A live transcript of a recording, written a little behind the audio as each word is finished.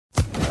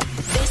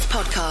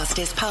podcast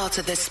is part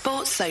of the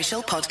Sports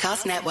Social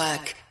Podcast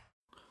Network.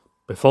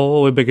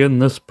 Before we begin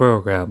this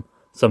program,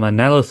 some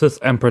analysis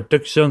and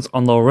predictions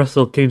on the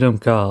Wrestle Kingdom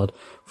card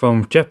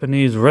from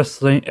Japanese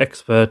wrestling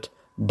expert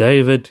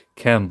David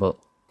Campbell.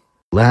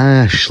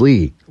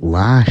 Lashley.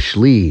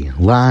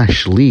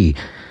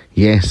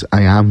 Yes,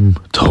 I am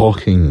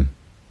talking,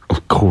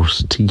 of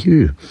course, to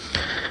you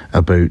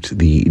about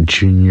the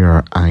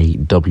Junior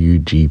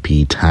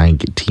IWGP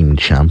Tag Team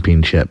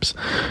Championships,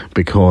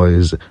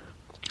 because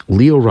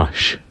Lio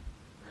Rush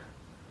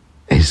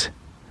is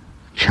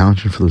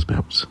challenging for those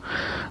belts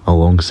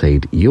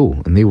alongside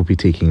Io, and they will be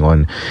taking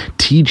on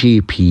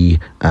TJP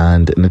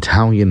and an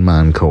Italian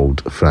man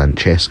called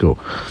Francesco.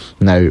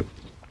 Now,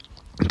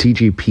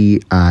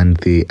 TJP and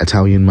the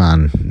Italian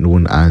man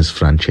known as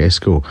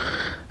Francesco,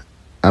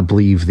 I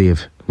believe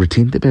they've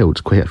retained the belts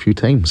quite a few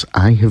times.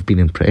 I have been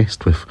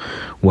impressed with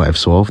what I've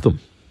saw of them.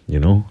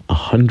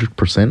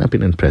 100% I've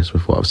been impressed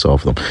with what I've saw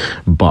of them.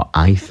 But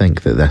I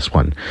think that this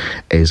one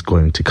is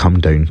going to come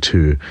down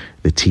to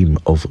the team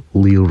of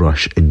Lio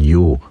Rush and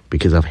Yo,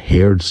 because I've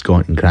heard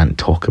Scott and Grant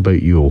talk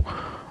about Yo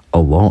a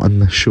lot on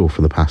this show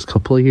for the past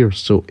couple of years,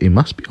 so he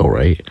must be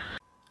alright.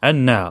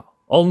 And now,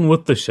 on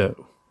with the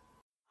show.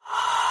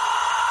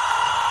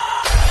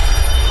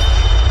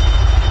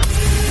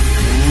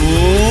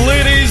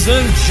 Ladies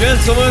and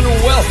gentlemen,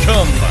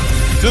 welcome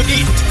to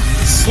Eat,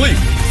 Sleep,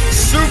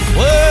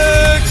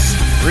 Suplex,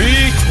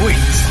 Retweet.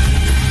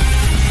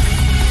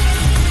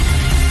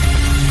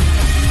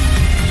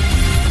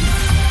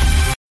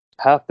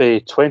 Happy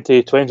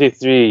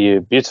 2023,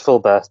 you beautiful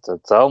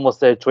bastards. I almost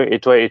said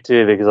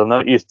 2022 because I'm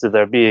not used to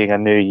there being a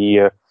new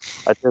year.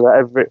 I do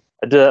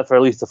that for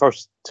at least the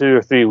first 2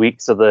 or 3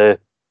 weeks of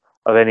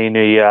any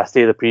new year. I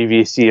say the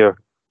previous year,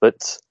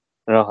 but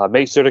I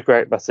make sure to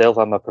correct myself.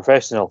 I'm a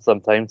professional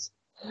sometimes.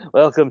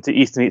 Welcome to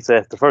East Meets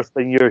West, the first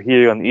thing you're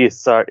hearing on the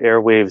ESR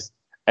airwaves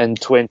in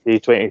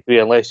 2023,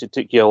 unless it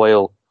took you a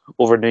while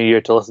over New Year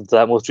to listen to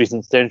that most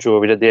recent Central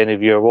where we did the end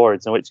of year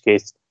awards, in which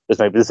case this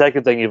might be the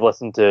second thing you've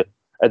listened to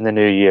in the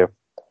new year.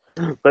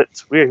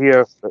 But we're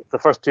here the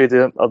first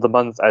 2 of the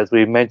month, as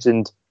we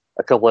mentioned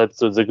a couple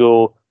episodes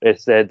ago. It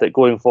said that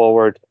going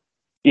forward,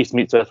 East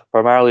Meets West will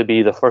primarily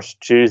be the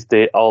first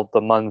Tuesday of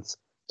the month,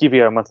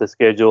 keeping our monthly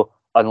schedule,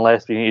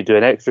 unless we need to do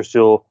an extra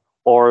show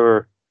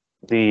or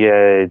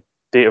the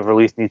date of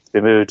release needs to be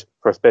moved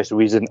for a special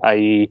reason,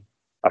 i.e.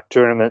 a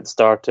tournament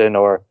starting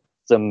or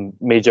some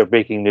major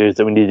breaking news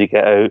that we need to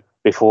get out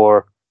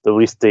before the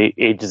release date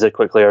ages it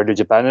quickly or New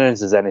Japan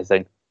announces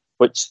anything,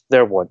 which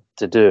they're wont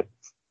to do.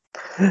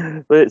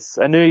 But it's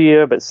a new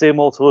year, but same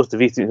old host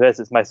of East Meets West.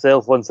 It's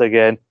myself once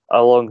again,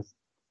 joined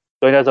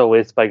as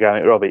always by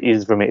Granite Robbie.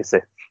 Easy for me to say.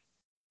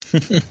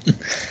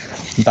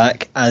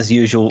 Back as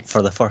usual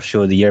for the first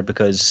show of the year,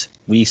 because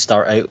we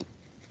start out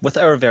with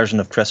our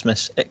version of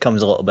Christmas. It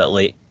comes a little bit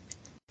late,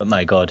 but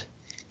my God,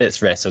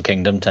 it's Wrestle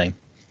Kingdom time.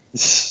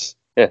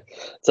 Yeah,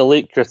 it's a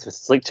late Christmas.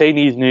 It's like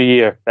Chinese New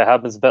Year. It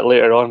happens a bit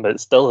later on, but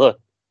it's still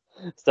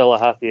a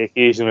happy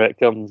occasion when it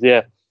comes.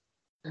 Yeah,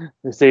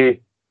 they say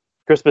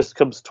Christmas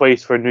comes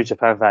twice for New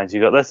Japan fans.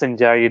 You got this in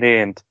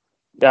January and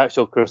the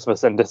actual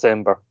Christmas in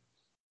December.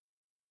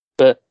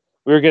 But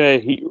we are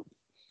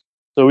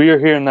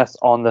hearing this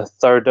on the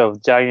 3rd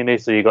of January,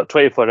 so you got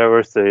 24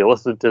 hours to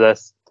listen to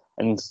this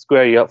and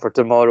square you up for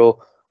tomorrow,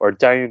 or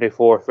January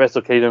 4th.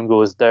 Wrestle Kingdom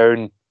goes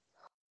down.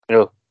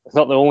 It's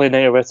not the only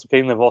night of Wrestle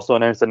Kingdom. They've also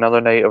announced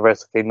another night of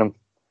Wrestle Kingdom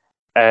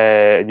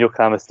in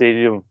Yokohama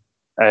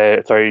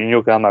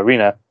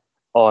Arena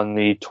on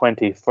the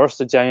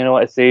 21st of January, I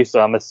want to say. So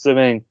I'm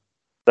assuming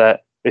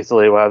that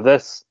basically we'll have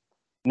this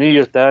New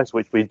Year's Dash,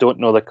 which we don't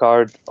know the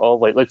card of.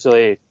 Like,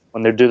 literally,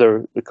 when they do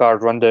the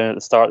card rundown at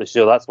the start of the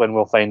show, that's when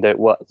we'll find out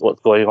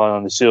what's going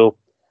on the show.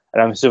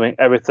 And I'm assuming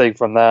everything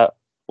from that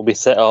will be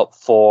set up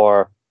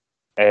for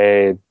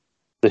the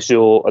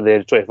show on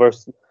the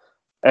 21st.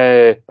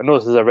 I know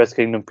this is a Wrestle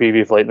Kingdom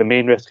preview for the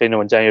main Wrestle Kingdom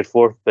on January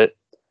 4th, but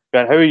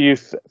Grant, how are you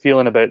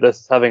feeling about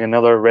this, having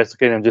another Wrestle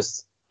Kingdom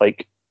just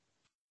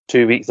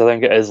 2 weeks, I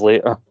think it is,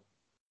 later?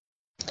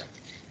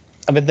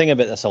 I've been thinking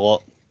about this a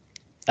lot,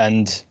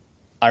 and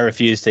I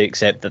refuse to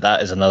accept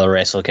that is another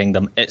Wrestle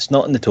Kingdom. It's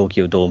not in the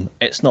Tokyo Dome.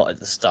 It's not at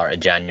the start of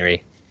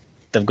January.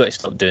 They've got to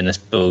stop doing this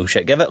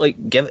bullshit. They're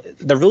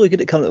really good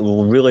at coming up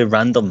with really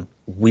random,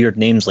 weird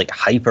names like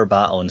Hyper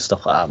Battle and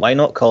stuff like that. Why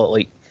not call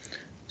it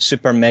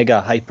Super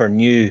Mega Hyper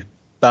New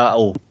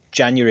Battle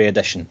January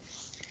Edition?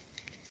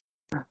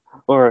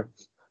 Or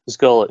just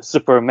call it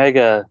Super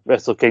Mega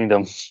Wrestle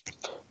Kingdom.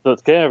 So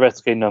it's kind of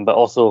Wrestle Kingdom, but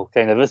also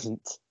kind of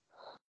isn't.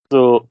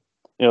 So,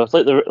 it's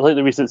like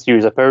the recent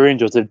series of Power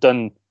Rangers. They've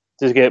done,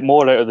 to get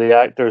more out of the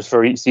actors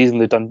for each season,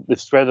 they've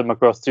spread them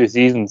across 2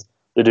 seasons.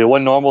 They do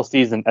one normal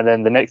season, and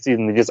then the next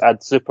season they just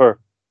add Super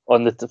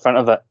on the front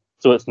of it,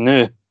 so it's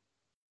new.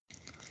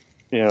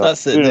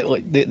 That's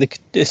it. They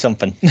could do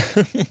something.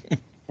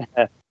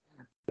 Yeah.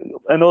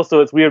 And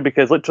also it's weird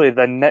because literally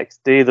the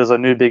next day there's a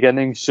New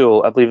Beginning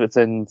show. I believe it's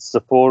in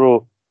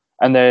Sapporo,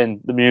 and then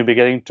the New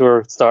Beginning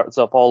tour starts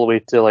up all the way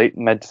to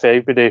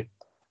mid-February,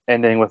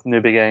 ending with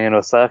New Beginning in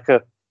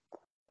Osaka.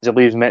 which I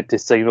believe is meant to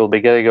signal the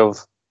beginning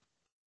of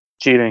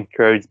cheering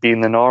crowds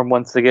being the norm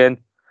once again.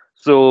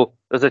 So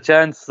there's a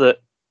chance that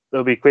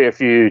there'll be quite a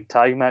few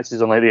tag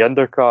matches on like the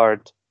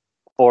undercard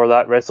for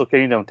that Wrestle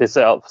Kingdom to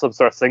set up some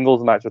sort of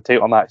singles match or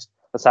title match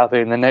that's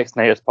happening the next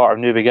night as part of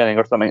New Beginning,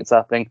 or something that's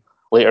happening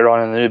later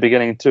on in the New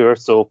Beginning tour.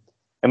 So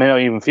it may not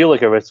even feel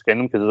like a Wrestle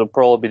Kingdom because it'll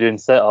probably be doing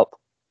setup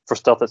for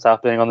stuff that's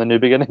happening on the New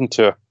Beginning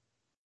tour.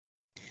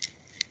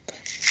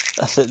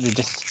 That's it.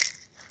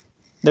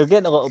 They're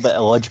getting a little bit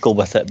illogical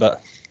with it,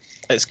 but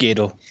it's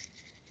Gedo.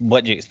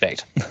 What do you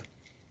expect?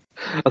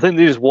 I think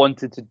they just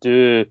wanted to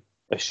do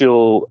a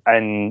show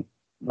in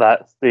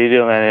that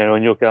stadium and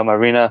in Yokohama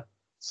Arena,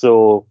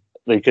 so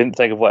they couldn't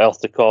think of what else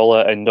to call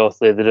it, and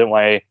obviously they didn't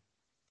want to.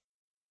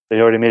 They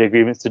already made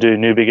agreements to do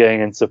New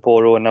Beginning in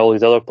Sapporo and all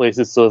these other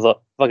places, so they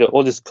thought, fuck it,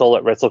 we'll just call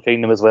it Wrestle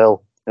Kingdom as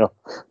well.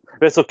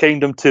 Wrestle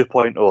Kingdom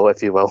 2.0,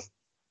 if you will.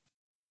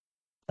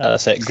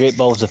 That's it. Great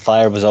Balls of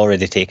Fire was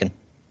already taken.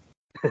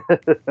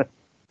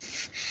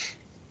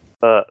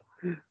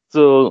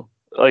 So,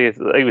 like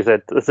we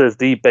said, this is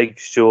the big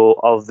show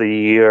of the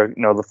year.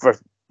 The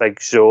first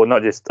big show,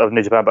 not just of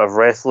New Japan, but of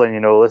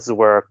wrestling. This is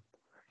where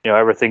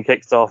everything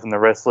kicks off in the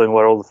wrestling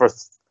world. Some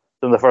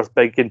of the first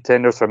big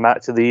contenders for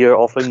match of the year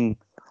often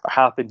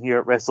happen here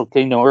at Wrestle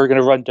Kingdom. We're going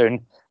to run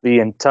down the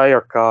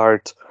entire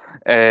card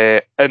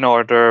in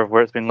order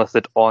where it's been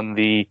listed on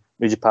the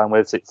New Japan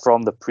website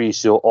from the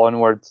pre-show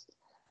onwards.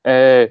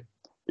 Pre-show,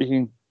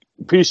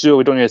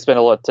 we don't need to spend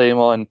a lot of time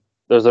on.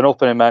 There's an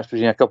opening match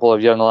between a couple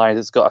of young lions.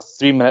 It's got a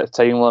 3-minute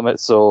time limit,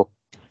 so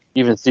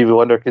even Stevie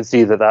Wonder can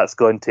see that that's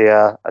going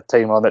to a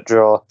time limit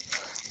draw.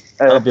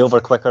 It'll be over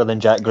quicker than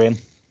Jack Graham.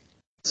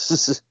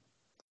 It's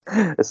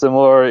a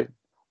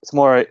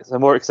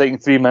more exciting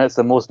 3 minutes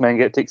than most men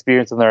get to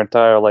experience in their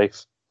entire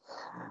life.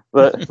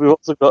 But we've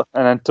also got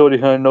an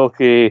Antonio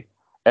Inoki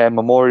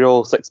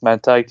Memorial 6-man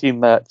tag team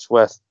match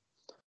with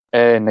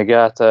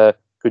Nagata,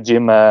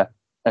 Kojima,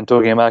 and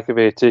Togi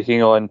Makabe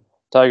taking on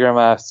Tiger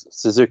Mask,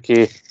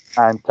 Suzuki,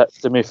 and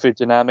Tatsumi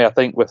Fujinami. I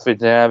think with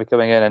Fujinami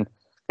coming in and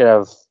kind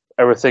of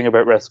everything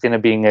about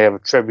wrestling being a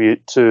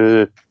tribute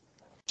to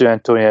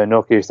Antonio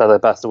Inoki, who sadly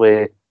passed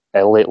away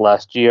late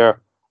last year.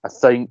 I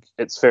think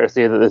it's fair to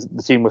say that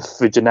the team with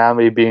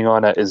Fujinami being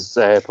on it is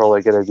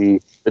probably going to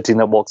be the team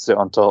that walks out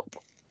on top.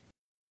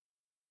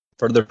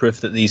 Further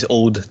proof that these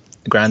old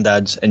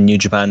granddads in New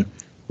Japan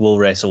will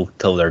wrestle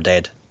till they're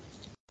dead.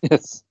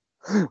 Yes.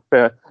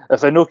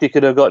 If Inoki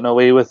could have gotten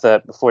away with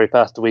it before he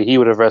passed away, he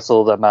would have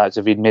wrestled a match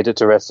if he'd made it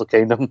to Wrestle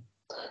Kingdom.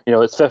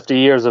 It's 50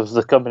 years of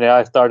the company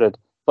I started.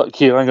 Fuck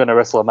you, I'm going to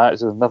wrestle a match.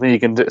 There's nothing you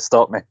can do to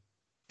stop me.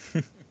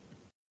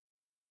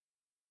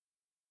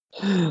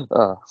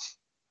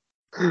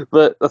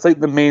 But I think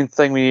the main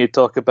thing we need to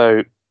talk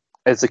about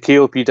is the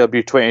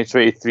KOPW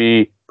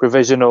 2023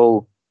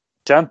 Provisional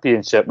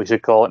Championship, we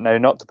should call it now,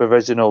 not the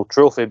Provisional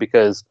Trophy,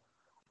 because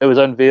it was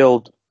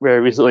unveiled very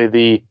recently,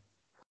 the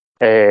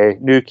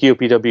new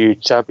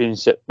KOPW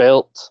Championship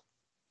belt.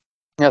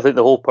 I think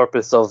the whole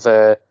purpose of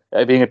it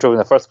being a trophy in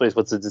the first place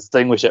was to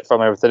distinguish it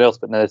from everything else,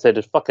 but then they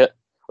said, fuck it,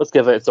 let's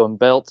give it its own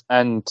belt.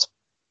 And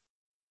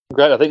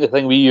Grant, I think the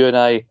thing you and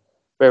I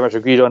very much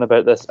agreed on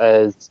about this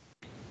is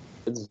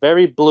it's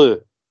very blue.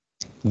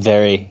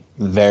 Very,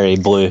 very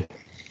blue.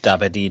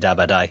 Dabba-dee,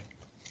 dabba-die.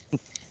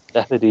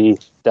 Dabba-dee,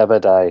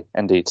 dabba-die,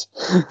 indeed.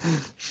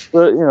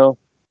 But,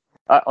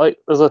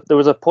 there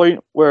was a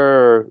point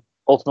where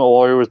Ultimate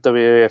Warrior was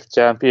WWF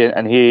champion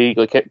and he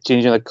kept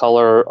changing the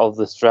colour of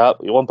the strap.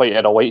 At one point he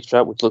had a white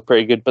strap, which looked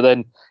pretty good, but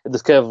then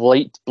this kind of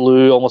light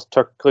blue, almost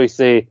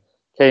turquoisey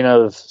kind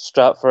of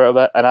strap for a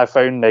bit, and I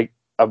found a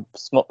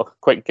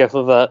quick gif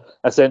of that.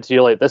 I sent to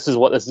you, this is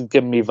what this is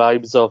giving me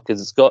vibes of,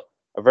 because it's got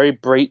a very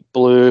bright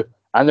blue,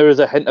 and there is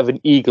a hint of an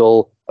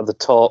eagle at the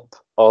top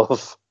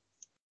of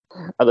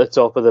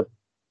the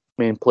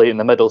main plate in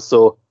the middle.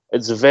 So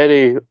it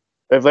very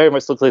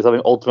much looks like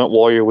something Ultimate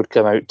Warrior would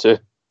come out to.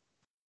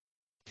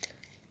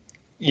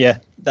 Yeah,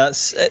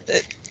 that's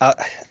it.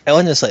 I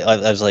honestly,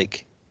 I was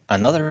like,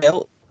 another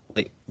belt?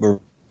 Like we're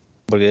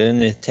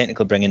going to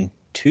technically bring in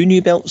 2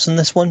 new belts in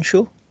this one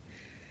show.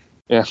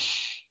 Yeah.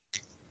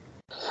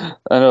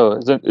 I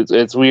know,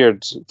 it's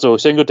weird. So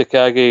Shingo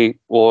Takagi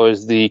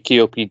was the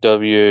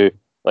KOPW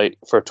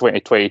for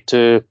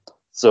 2022,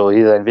 so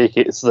he then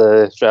vacates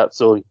the strap.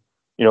 So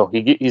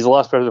he's the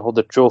last person to hold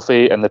the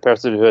trophy, and the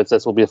person who has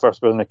this will be the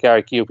first person to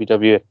carry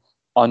KOPW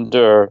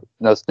under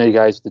those new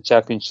guys with the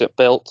championship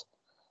belt.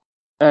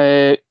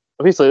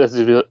 Obviously, this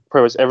is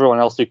pretty much everyone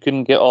else who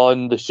couldn't get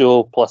on the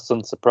show, plus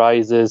some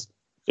surprises.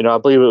 I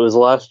believe it was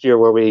last year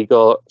where we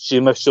got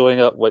Shima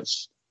showing up,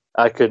 which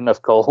I couldn't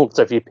have called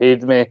if you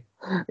paid me.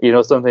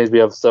 Sometimes we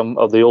have some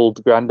of the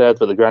old granddads,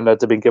 but the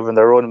granddads have been given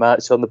their own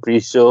match on the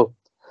pre-show.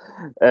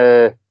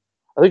 I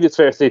think it's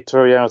fair to say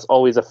Toriano's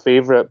always a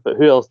favourite, but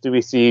who else do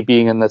we see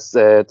being in this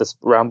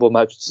Rambo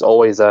match, which is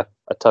always a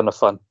ton of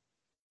fun?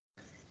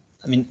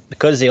 I mean,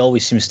 because he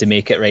always seems to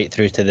make it right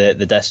through to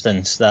the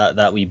distance,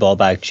 that wee ball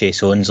bag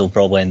Chase Owens will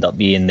probably end up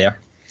being there.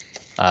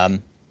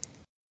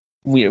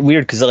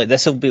 Weird, because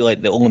this will be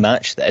the only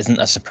match that isn't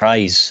a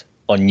surprise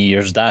on New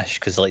Year's Dash,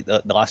 because like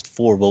the last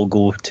 4 will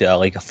go to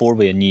like a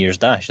 4-way on New Year's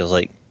Dash. I was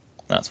like,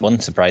 that's one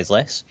surprise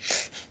less.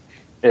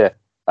 Yeah,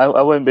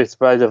 I wouldn't be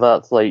surprised if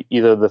that's like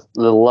either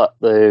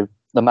the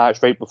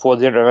match right before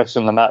the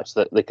intermission, the match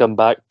that they come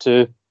back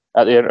to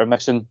at the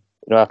intermission,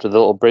 after the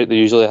little break they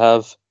usually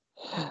have.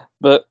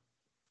 But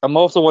I'm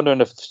also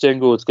wondering if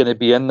Shingo is going to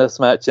be in this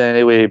match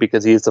anyway,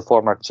 because he's the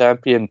former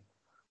champion.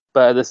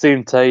 But at the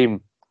same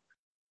time,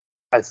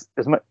 as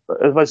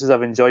much as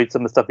I've enjoyed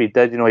some of the stuff he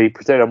did, he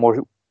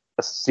presented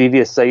a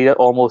serious side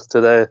almost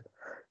to the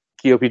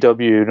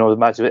KOPW, the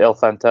match with El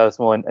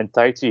Fantasmo and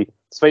Taichi,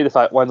 despite the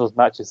fact one of those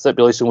matches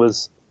stipulation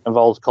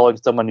involved calling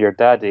someone your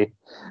daddy.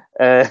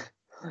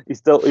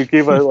 He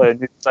gave out like a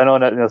new spin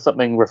on it,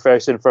 something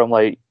refreshing from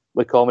like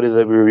the comedy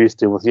that we were used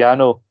to with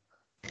Yano.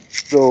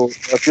 So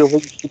I feel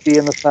like he should be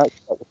in this match.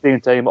 At the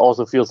same time, it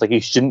also feels like he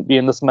shouldn't be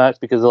in this match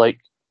because like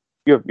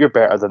you're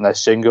better than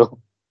this, Shingo.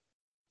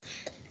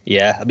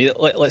 Yeah, I mean,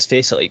 let's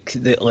face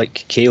it.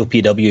 Like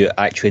KOPW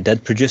actually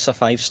did produce a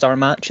 5-star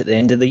match at the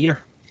end of the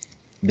year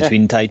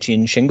between Taichi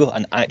and Shingo,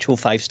 an actual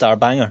 5-star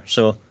banger.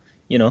 So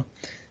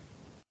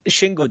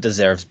Shingo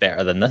deserves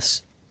better than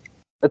this.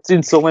 I've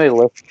seen so many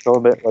lists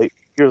from it. Like,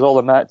 here's all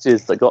the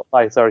matches that got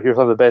 5 stars. Here's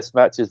some of the best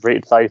matches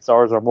rated 5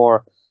 stars or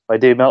more by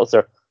Dave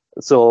Meltzer.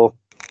 So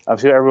I'm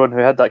sure everyone who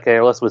had that kind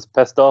of list was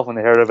pissed off when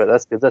they heard about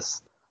this,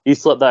 because he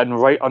slipped that in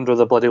right under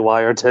the bloody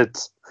wire.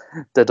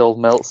 Did old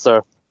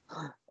Meltzer?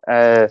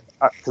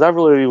 Because I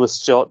really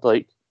was shocked.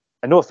 Like,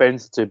 and no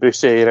offense to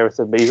Bushi and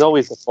everything, but he's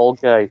always the fall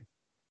guy.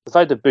 The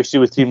fact that Bushi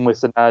was teaming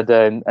with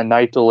Sanada and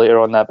Naito later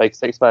on that big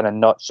 6-man and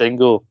not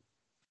Shingo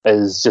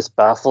is just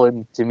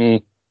baffling to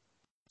me.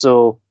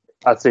 So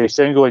I'd say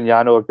Shingo and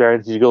Yano are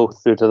guaranteed to go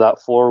through to that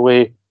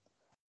 4-way.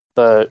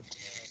 But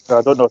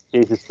I don't know if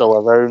Case is still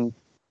around.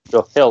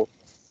 So hell,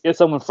 get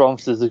someone from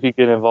Suzuki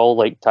get involved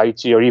like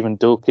Taichi or even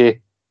Doki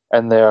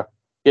in there.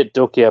 Get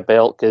Doki a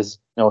belt, because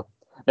now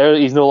that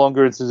he's no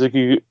longer in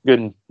Suzuki,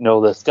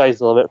 the sky's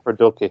the limit for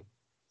Doki.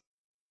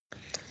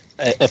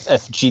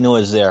 If Gino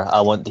is there,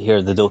 I want to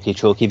hear the Doki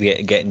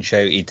Choki getting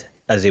shouted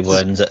as he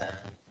wins it.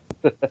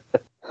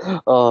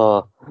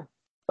 Don't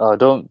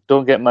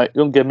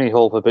give me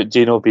hope about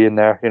Gino being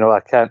there.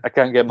 I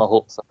can't get my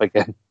hopes up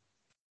again.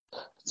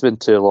 It's been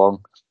too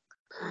long.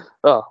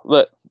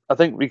 But I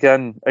think we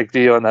can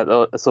agree on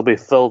that. This will be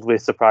filled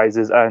with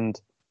surprises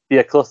and be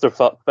a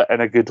clusterfuck, but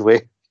in a good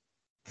way.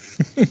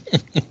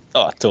 It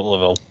totally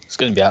will. It's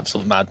going to be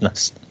absolute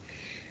madness.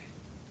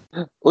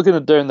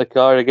 Looking down the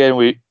card again,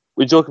 we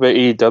joke about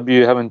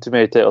AEW having too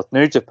many titles.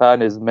 New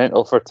Japan is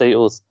mental for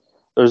titles.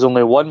 There's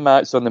only one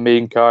match on the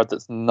main card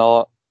that's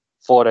not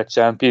for a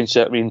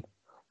championship. I mean,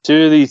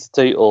 2 of these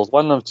titles,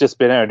 one of them's just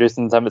been introduced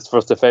in time its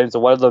first defense,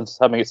 and one of them's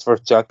having its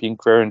first champion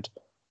crowned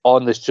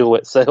on the show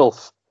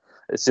itself.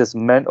 It's just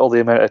mental,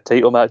 the amount of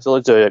title matches.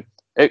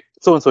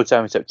 So-and-so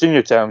championship,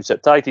 junior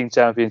championship, tag team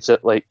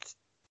championship,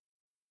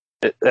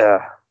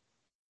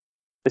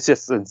 it's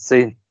just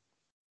insane.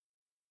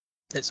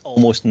 It's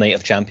almost Night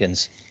of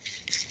Champions.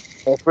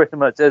 It pretty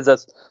much is.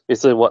 That's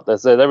basically what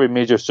this is. Every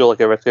major show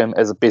like a wrestling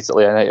is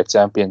basically a Night of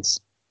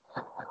Champions.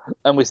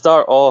 And we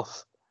start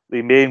off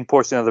the main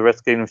portion of the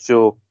Wrestle Kingdom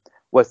show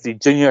with the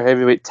junior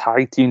heavyweight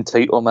tag team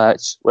title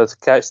match with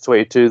Catch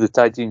 22, the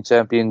tag team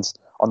champions,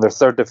 on their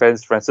third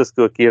defense,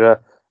 Francisco Akira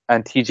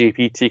and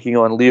TJP taking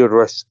on Leo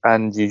Rush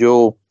and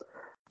Yo.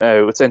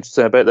 Now, what's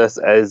interesting about this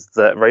is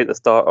that right at the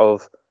start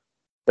of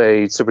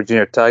the Super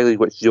Junior Tag League,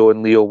 which Yo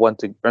and Leo won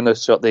to earn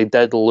this shot, they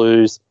did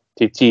lose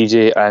to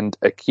TJ and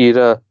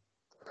Akira.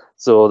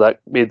 So that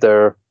made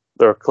their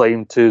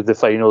climb to the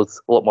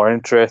finals a lot more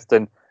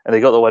interesting. And they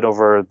got the win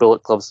over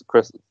Bullet Club's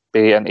Chris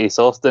Bay and Ace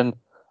Austin.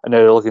 And now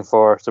they're looking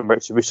for some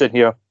retribution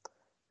here.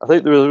 I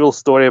think the real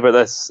story about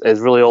this is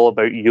really all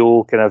about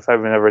Yo kind of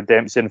having a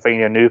redemption,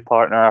 finding a new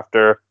partner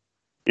after,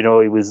 he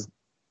was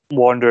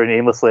wandering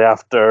aimlessly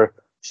after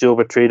Sho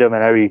betrayed him,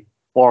 and how he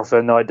morphed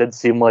in. Now, it did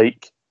seem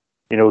like,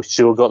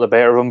 Sho got the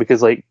better of him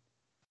because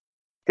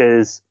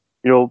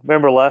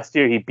remember last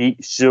year he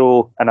beat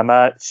Sho in a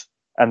match,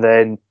 and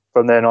then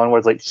from then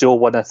onwards, Sho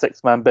won a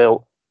 6-man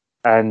belt,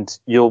 and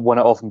Yo won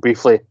it off him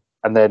briefly,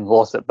 and then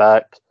lost it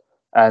back,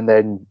 and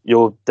then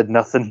Yo did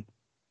nothing.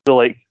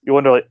 So, you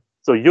wonder,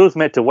 so Yo's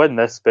meant to win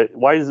this, but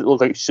why does it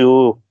look like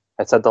Sho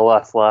has had the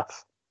last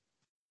laugh?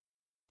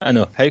 I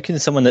know. How can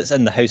someone that's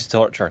in the house of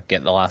torture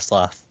get the last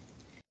laugh?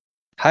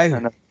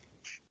 How?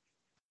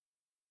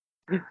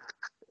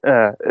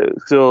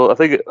 So I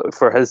think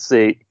for his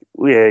sake,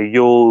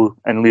 Yo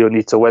and Leo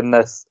need to win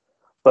this.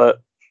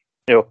 But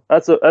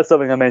that's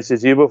something I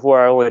mentioned to you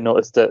before. I only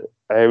noticed it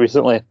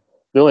recently.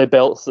 The only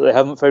belts that they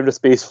haven't found a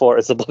space for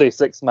is the bloody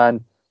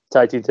 6-man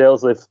tag team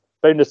titles. They've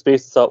found a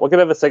space and thought, we're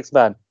gonna have a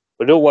 6-man.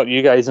 We don't want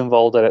you guys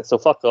involved in it, so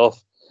fuck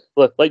off.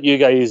 Let you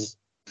guys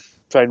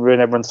try and ruin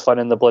everyone's fun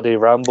in the bloody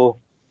Rambo.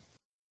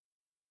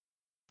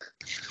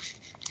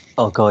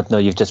 Oh god, no!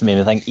 You've just made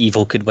me think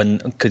Evil could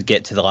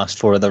get to the last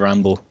 4 of the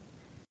Rambo.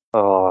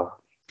 Oh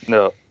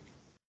no!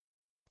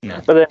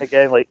 But then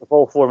again, if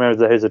all 4 members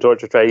of the House of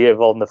Torture try to get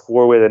involved in the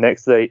 4-way the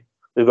next night,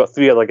 they've got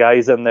 3 other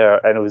guys in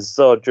there, and it was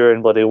so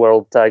during bloody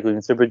World Tag League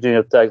and Super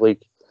Junior Tag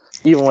League.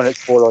 Even when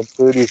it's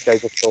 4-on-2, these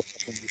guys are still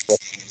fucking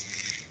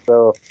useless.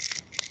 So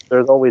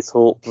there's always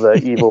hope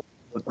that evil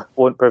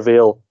won't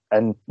prevail,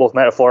 and both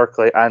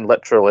metaphorically and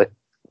literally.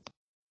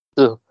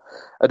 So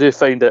I do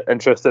find it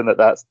interesting that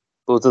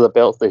those are the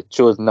belts they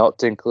chose not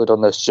to include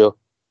on this show.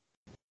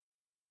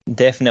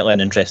 Definitely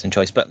an interesting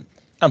choice, but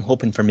I'm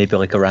hoping for maybe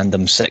like a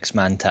random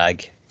 6-man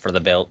tag for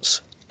the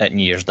belts at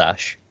New Year's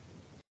Dash.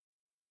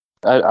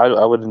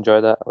 I would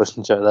enjoy that.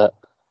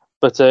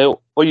 But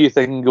what are you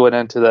thinking going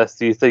into this?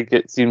 Do you think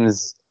it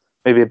seems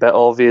maybe a bit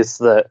obvious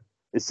that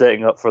it's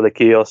setting up for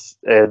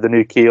the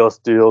new Chaos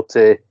duo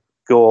to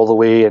go all the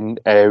way and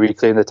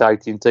reclaim the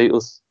tag team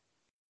titles?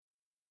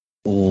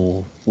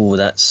 Oh,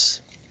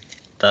 that's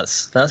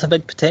a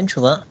big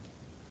potential, that.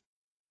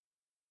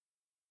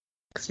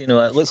 Because, you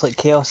know, it looks like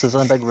Chaos is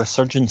on a big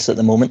resurgence at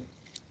the moment.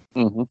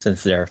 Mm-hmm.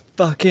 Since they're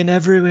fucking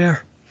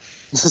everywhere.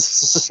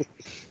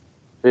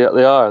 They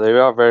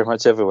are very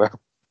much everywhere.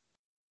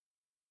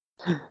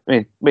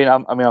 I'm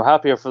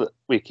happier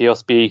with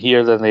Chaos being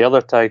here than the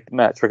other tag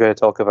match we're going to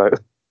talk about.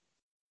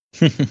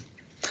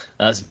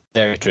 That's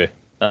very true.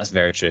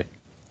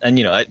 And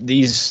you know,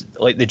 these,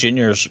 like the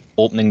juniors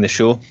opening the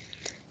show,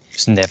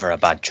 it's never a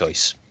bad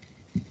choice.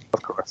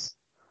 Of course,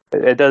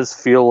 it does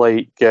feel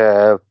like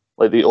the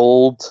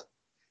old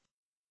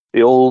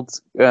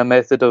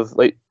method of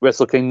like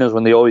Wrestle Kingdoms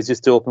when they always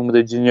used to open with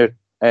a junior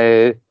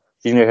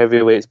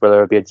heavyweights,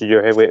 whether it be a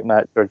junior heavyweight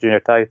match or a junior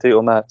tag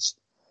title match.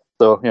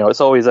 So, you know, it's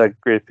always a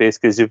great pace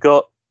because you've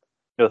got,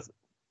 you know,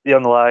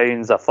 Young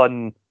Lions, a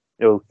fun,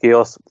 you know,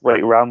 Chaos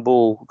like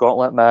Rambo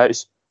gauntlet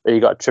match. Then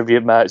you got a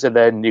tribute match, and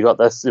then you got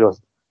this, you know,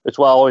 it's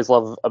what I always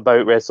love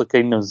about Wrestle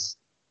Kingdoms.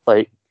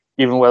 Like,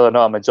 even whether or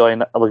not I'm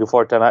looking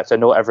forward to a match, I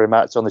know every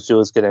match on the show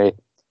is going to, you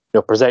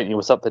know, present you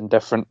with something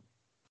different.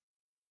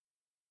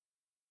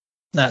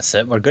 That's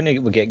it. We'll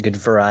get good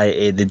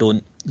variety. They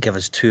don't give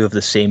us 2 of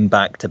the same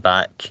back to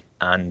back,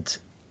 and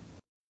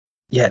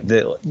yeah,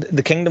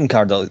 the Kingdom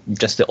card,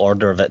 just the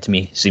order of it to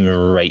me seemed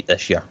right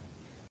this year.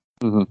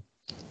 Mm-hmm.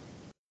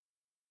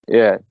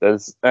 Yeah, it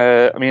does.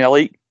 I mean, I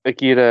like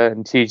Akira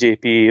and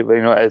TJP,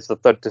 you know, as the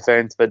third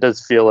defense, but it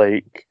does feel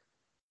like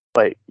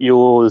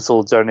Yo's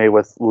whole journey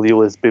with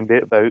Leo has been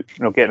about,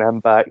 you know, getting him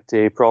back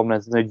to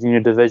prominence in the junior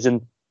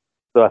division.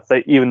 So I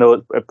think even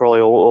though it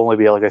probably will only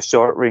be like a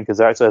short reign because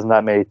there actually isn't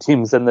that many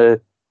teams in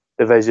the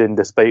division,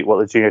 despite what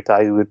the junior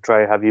tag would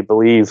try and have you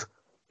believe,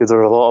 because there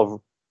were a lot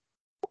of,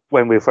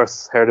 when we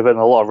first heard of it, and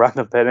a lot of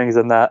random pinnings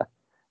in that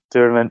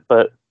tournament.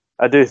 But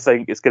I do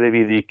think it's going to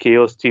be the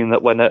Chaos team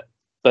that win it.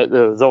 But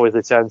there's always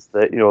a chance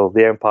that, you know,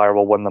 the Empire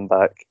will win them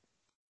back.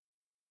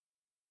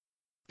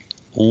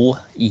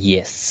 Oh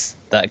yes,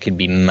 that could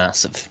be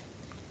massive.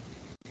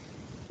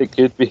 It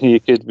could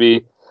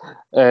be.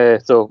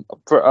 So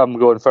I'm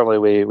going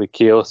firmly with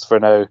Chaos for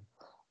now.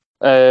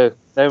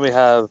 Then we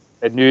have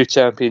a new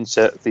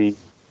championship, the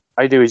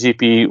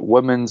IWGP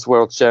Women's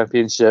World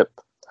Championship,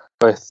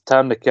 with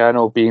Tam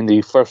Nakano being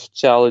the first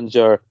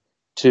challenger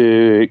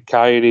to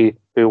Kairi,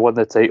 who won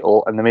the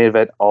title in the main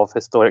event of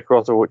Historic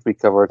Crossover, which we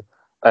covered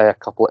a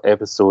couple of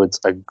episodes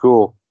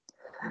ago.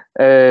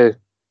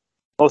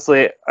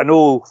 Mostly, I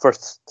know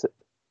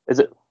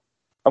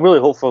I'm really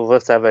hopeful for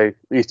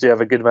this to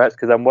have a good match,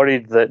 because I'm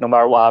worried that no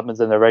matter what happens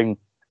in the ring,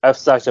 if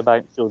Sasha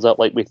Banks shows up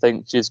like we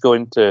think she's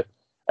going to,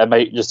 it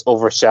might just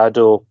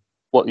overshadow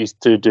what these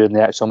two do in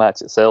the actual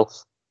match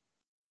itself.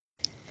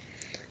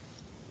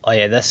 Oh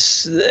yeah,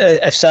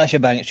 if Sasha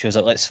Banks shows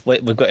up,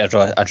 we've got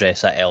to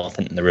address that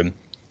elephant in the room.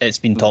 It's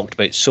been talked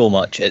about so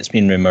much. It's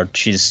been rumoured.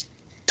 She's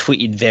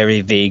tweeted very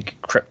vague,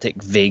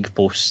 cryptic, vague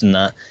posts and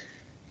that.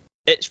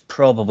 It's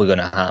probably going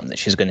to happen that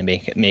she's going to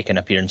make an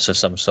appearance of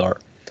some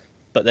sort.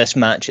 But this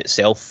match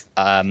itself,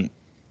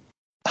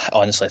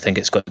 honestly, I think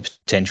it's got the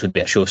potential to be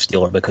a show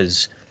stealer,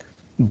 because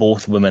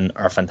both women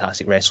are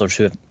fantastic wrestlers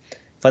who,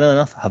 funnily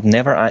enough, have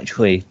never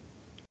actually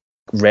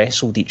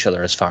wrestled each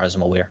other as far as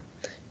I'm aware.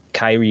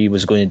 Kairi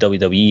was going to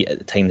WWE at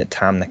the time that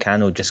Tam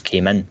Nakano just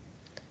came in,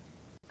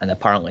 and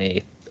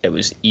apparently it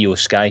was Io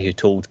Sky who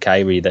told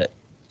Kairi that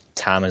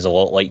Tam is a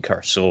lot like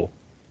her, so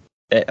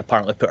it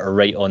apparently put her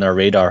right on her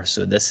radar.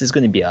 So this is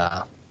going to be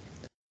I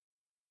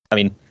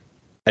mean,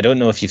 I don't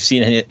know if you've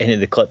seen any of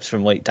the clips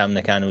from like Tam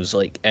Nakano's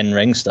like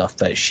in-ring stuff,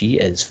 but she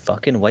is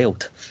fucking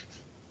wild.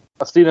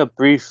 I've seen a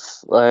brief,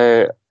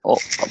 most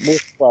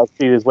of what I've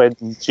seen is when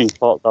she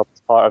popped up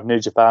as part of New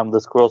Japan,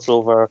 this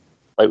crossover,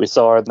 like we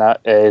saw in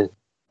that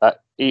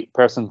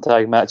 8-person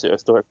tag match at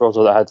Historic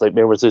Crossover that had like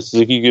members of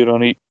Suzuki-gun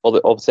on all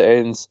the opposite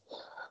ends.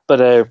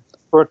 But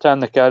poor Tam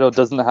Nakano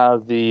doesn't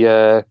have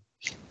the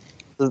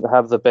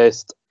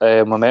best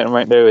momentum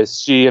right now, as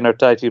she and her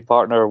tag team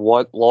partner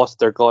lost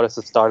their Goddess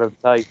of Stardom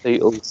tag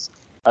titles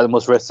at the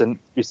most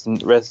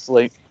recent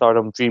Wrestling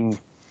Stardom Dream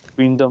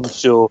Queendom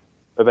show,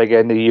 the big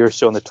end of the year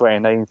show on the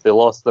 29th. They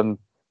lost them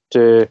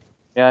to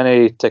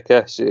Yane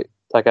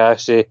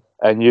Takahashi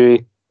and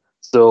Yui.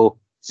 So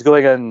she's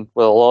going in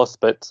with a loss,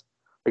 but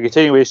a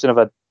continuation of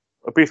a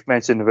brief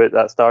mention about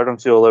that Stardom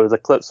show. There was a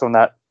clip from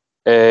that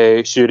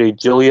Shuri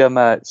Julia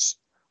match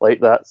like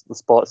that, the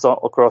spots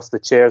across the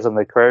chairs and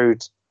the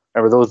crowd.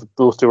 Remember,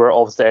 those two were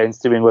obviously end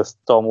teaming with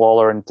Tom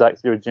Lawler and Zack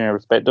Sabre Jr.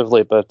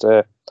 respectively, but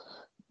there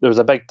was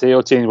a big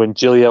tail change when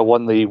Julia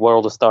won the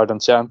World of Stardom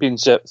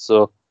Championship,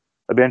 so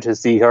I'd be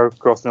interested to see her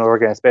crossing over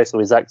again, especially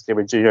with Zack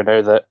Sabre Jr.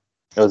 now that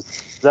it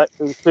was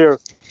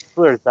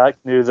clear Zack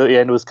knew that the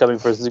end was coming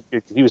for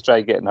Suzuki. He was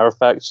trying to get in her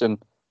faction.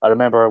 I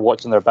remember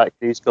watching their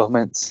backstage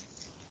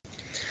comments.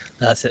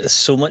 That's it. There's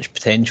so much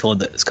potential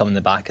that's coming in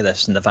the back of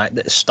this, and the fact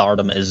that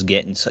Stardom is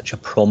getting such a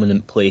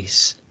prominent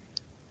place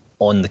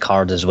on the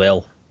card as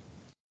well.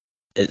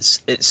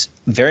 It's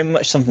very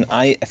much something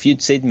if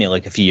you'd said to me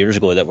like a few years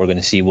ago that we're going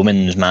to see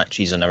women's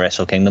matches on a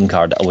Wrestle Kingdom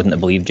card, I wouldn't have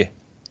believed you.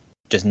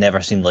 Just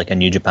never seemed like a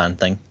New Japan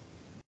thing.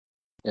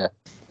 Yeah.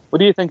 What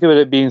do you think about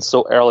it being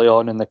so early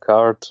on in the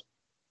card?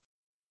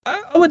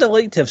 I would have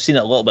liked to have seen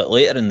it a little bit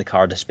later in the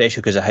card,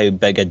 especially because of how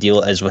big a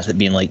deal it is with it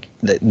being like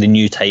the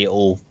new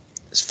title.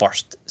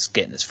 It's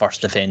getting its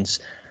first defence.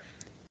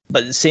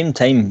 But at the same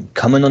time,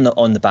 coming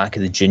on the back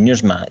of the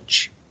juniors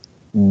match,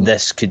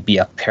 this could be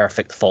a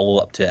perfect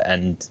follow-up to it,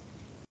 and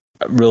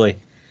I really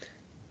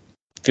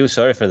feel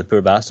sorry for the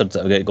poor bastards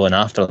that have got going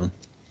after them.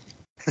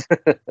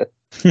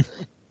 Say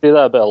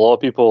that about a lot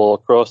of people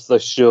across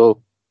this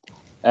show.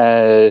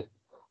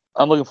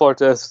 I'm looking forward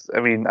to this.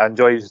 I mean, I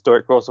enjoyed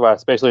historic crossover. I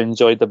especially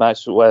enjoyed the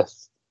match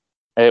with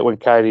when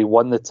Kairi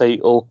won the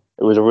title.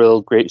 It was a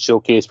real great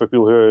showcase for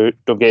people who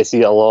don't get to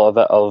see a lot of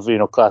it,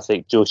 of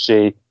classic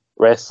Joshi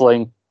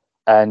wrestling,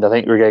 and I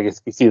think we're going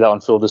to see that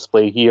on full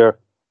display here.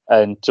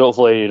 And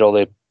hopefully,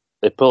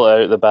 they pull it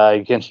out of the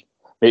bag and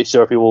make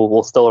sure people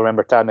will still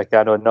remember Tam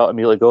Nakano and not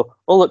immediately go,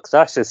 "Oh look,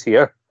 Sasha's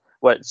here,"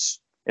 which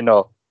I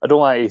don't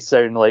want to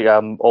sound like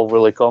I'm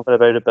overly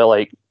confident about it, but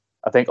like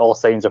I think all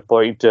signs are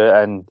pointing to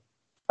it, and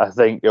I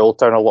think it'll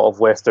turn a lot of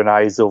Western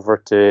eyes over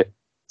to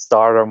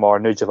Stardom or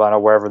New Japan or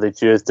wherever they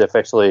choose to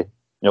officially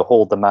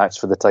hold the match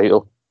for the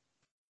title.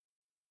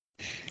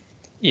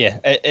 Yeah,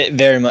 it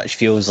very much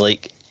feels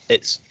like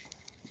it's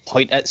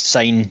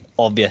sign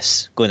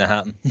obvious going to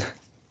happen.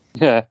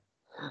 Yeah.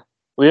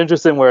 It'll be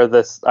interesting where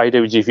this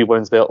IWGP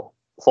Women's Belt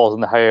falls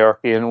in the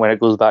hierarchy and when it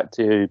goes back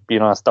to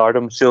being on a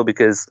Stardom show,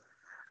 because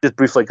just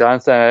briefly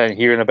glancing at it and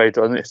hearing about it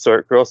on the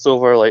historic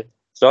crossover, like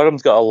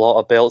Stardom's got a lot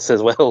of belts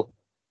as well.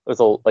 There's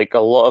a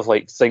lot of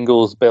like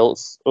singles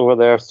belts over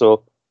there,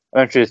 so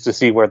I'm interested to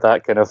see where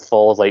that kind of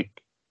falls, like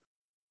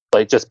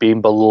just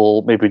being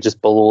below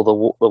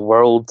the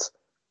world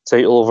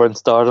title over in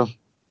Stardom.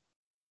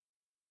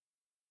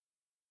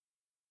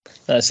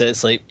 That's it.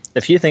 It's like,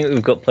 if you think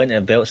we've got plenty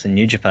of belts in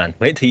New Japan,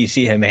 wait till you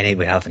see how many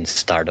we have in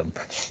Stardom.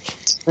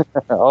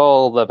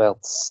 All the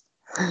belts.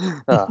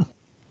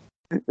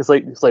 It's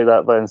like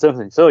that then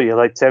something. So you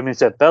like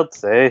championship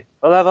belts, eh?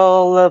 We'll have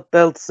all the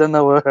belts in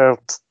the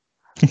world.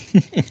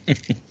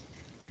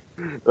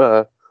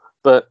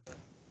 But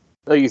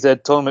like you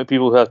said, tournament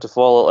people who have to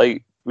follow,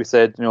 like we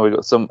said, we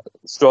got some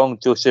strong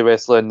Joshi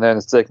wrestling, and then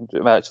a second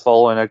match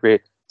following a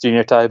great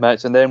junior tag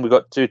match, and then we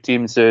got two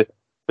teams who,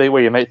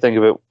 where you might think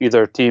about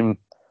either team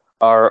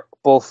are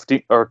both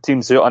or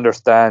teams who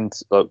understand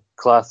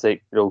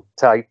classic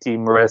tag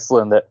team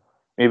wrestling that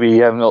maybe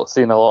you haven't not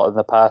seen a lot in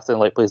the past in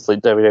like places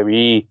like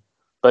WWE,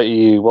 but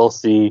you will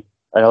see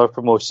in other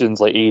promotions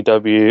like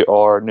AEW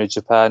or New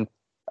Japan,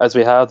 as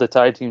we have the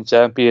tag team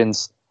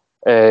champions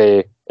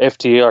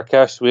FTR,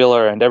 Cash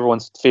Wheeler, and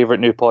everyone's favourite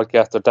new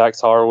podcaster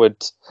Dax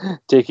Harwood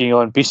taking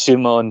on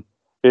Bishamon,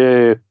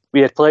 who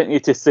we had plenty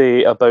to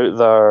say about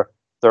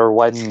their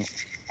win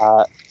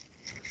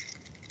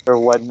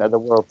at the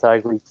World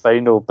Tag League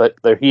final, but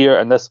they're here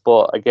in this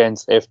spot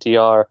against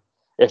FTR.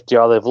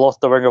 They've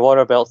lost the Ring of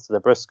Honor belts to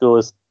the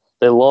Briscoes.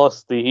 They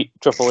lost the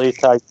AAA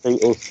tag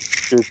titles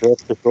to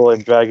Jericho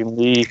and Dragon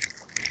Lee,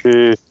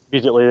 who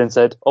immediately then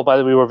said, "Oh, by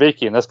the way, we're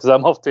vacating this because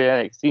I'm off to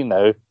NXT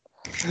now."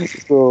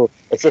 So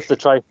it's just the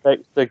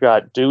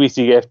trifecta. Do we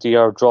see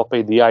FTR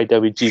dropping the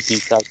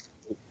IWGP tag?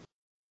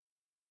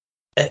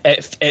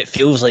 It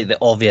feels like the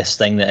obvious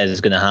thing that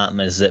is going to happen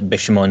is that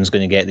Bishamon's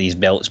going to get these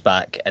belts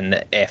back, and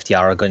that FTR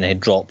are going to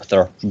drop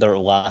their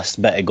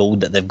last bit of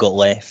gold that they've got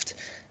left.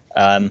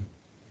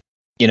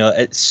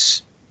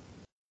 It's,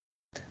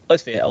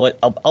 let's be, I'll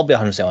be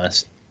 100%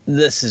 honest.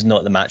 This is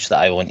not the match that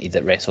I wanted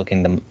at Wrestle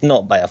Kingdom,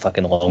 not by a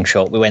fucking long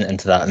shot. We went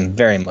into that in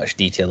very much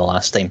detail the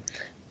last time,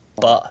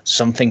 but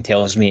something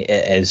tells me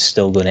it is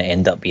still going to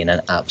end up being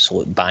an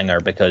absolute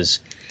banger, because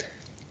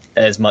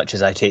as much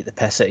as I take the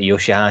piss at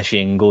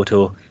Yoshihashi and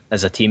Goto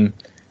as a team,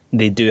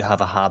 they do have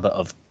a habit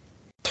of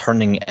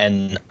turning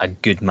in a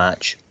good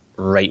match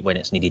right when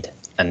it's needed,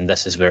 and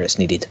this is where it's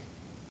needed.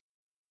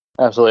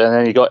 Absolutely. And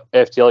then you got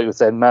FTR, like we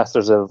said,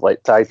 masters of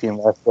tag team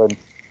wrestling.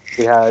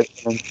 We had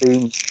an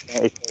insane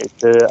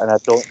 2022, and I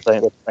don't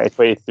think that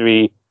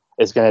 2023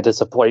 is going to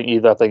disappoint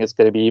either. I think it's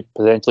going to be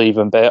potentially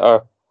even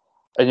better.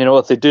 And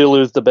if they do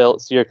lose the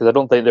belts here, because I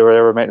don't think they were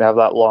ever meant to have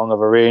that long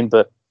of a reign,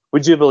 but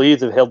would you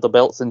believe they've held the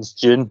belt since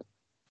June?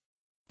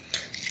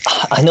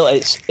 I know,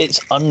 it's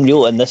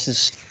unreal, and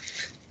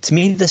to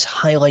me, this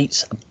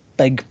highlights a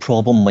big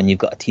problem when you've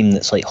got a team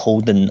that's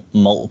holding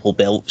multiple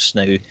belts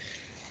now.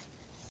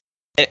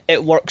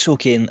 it works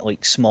okay in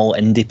like small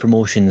indie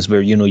promotions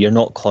where, you know, you're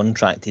not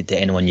contracted to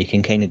anyone. You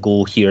can kind of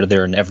go here,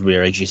 there, and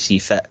everywhere as you see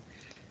fit.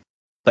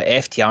 But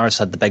FTR's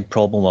had the big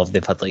problem of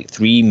they've had like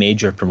 3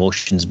 major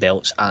promotions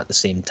belts at the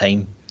same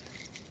time.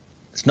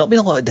 It's not been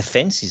a lot of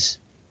defences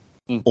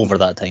over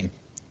that time.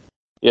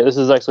 Yeah, this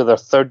is actually their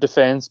 3rd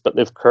defence, but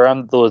they've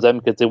crammed those in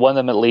because they won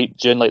them at late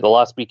June, like the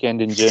last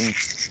weekend in June,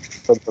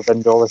 when the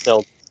Indoor was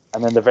held.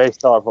 And then the very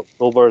start of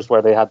October is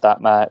where they had that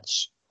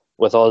match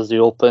with Aussie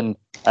Open,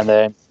 and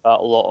then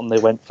Battle Autumn they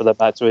went for the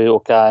match with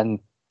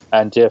Okan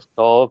and Jeff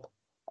Cobb.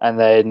 And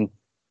then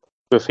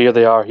with Here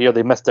They Are Here,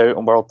 they missed out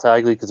on World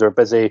Tag League because they were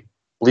busy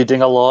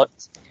bleeding a lot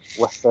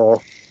with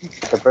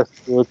the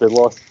Bristol. They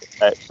lost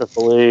at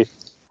AAA.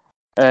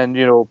 And,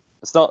 you know,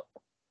 it's not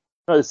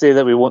to say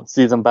that we won't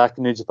see them back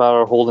in New Japan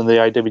or holding the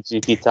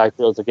IWGP tag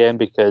titles again,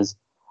 because,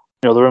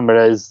 you know, the rumour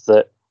is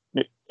that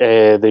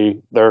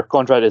their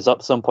contract is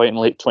up some point in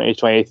late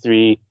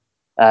 2023,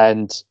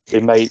 and they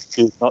might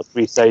choose not to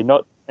re-sign,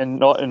 not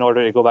in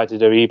order to go back to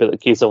WWE, but the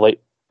case of like,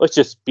 let's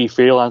just be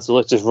freelance, so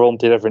let's just roam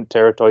to different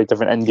territories,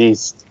 different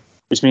indies,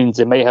 which means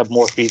they might have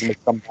more freedom to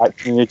come back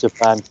to New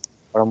Japan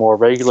on a more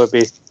regular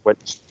basis.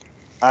 Which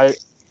there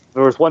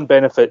was one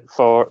benefit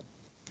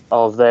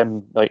of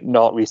them like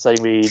not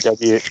re-signing with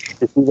AEW,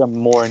 to see them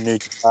more in New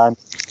Japan,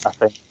 I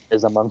think,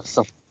 is amongst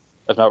them,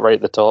 if not right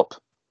at the top.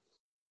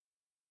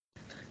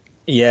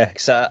 Yeah,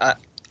 because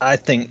I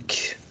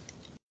think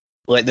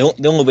like the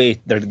only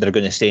way they're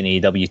going to stay in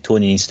AEW,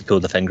 Tony needs to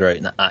pull the finger out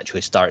and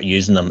actually start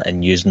using them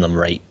and using them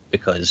right,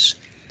 because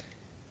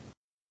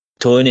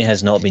Tony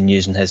has not been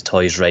using his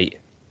toys right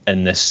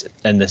in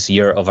this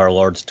year of our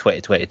Lord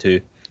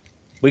 2022.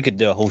 We could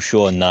do a whole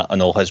show on that,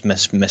 on all his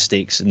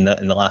mistakes in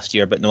the last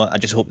year, but no, I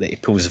just hope that he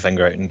pulls the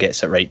finger out and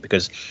gets it right,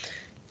 because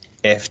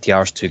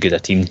FTR's too good a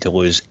team to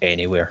lose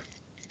anywhere.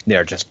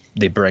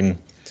 They bring,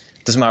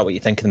 doesn't matter what you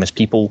think of them as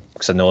people,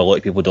 because I know a lot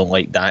of people don't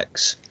like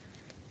Dax.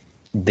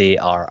 They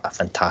are a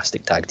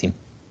fantastic tag team.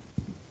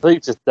 I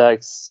think just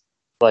Dax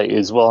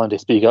is willing to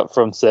speak up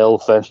for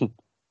himself, and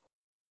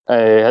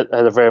had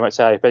a very much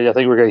high opinion. I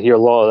think we're going to hear a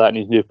lot of that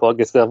in his new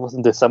podcast. I've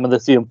listened to some of the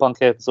CM Punk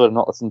episode and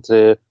not listened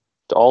to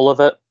all of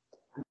it.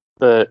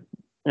 But,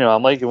 you know,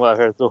 I'm liking what I've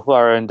heard so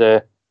far,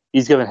 and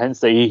he's given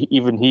hints that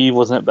he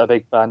wasn't a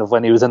big fan of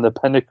when he was in the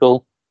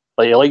Pinnacle.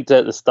 Like, he liked it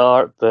at the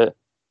start, but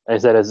he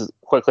said as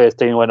quickly as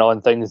time went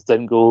on, things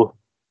didn't go.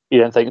 He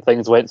didn't think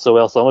things went so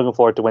well. So I'm looking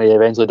forward to when he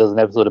eventually does an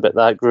episode about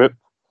that group,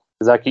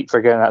 because I keep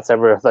forgetting that's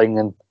ever a thing,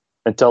 and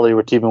until they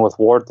were teaming with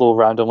Wardlow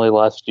randomly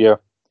last year.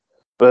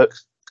 But,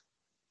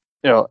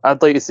 you know,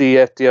 I'd like to see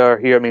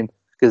FTR here. I mean,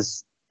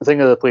 because I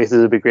think of the places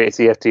it would be great to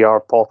see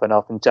FTR popping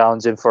up and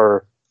challenging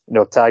for, you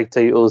know, tag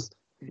titles.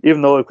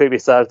 Even though it would quite be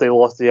sad if they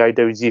lost the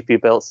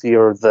IWGP belts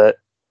here, that,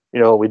 you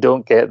know, we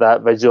don't get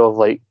that visual of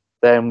like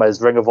them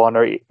as Ring of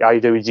Honor,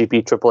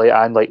 IWGP,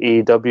 AAA, and like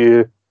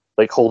AEW,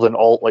 like holding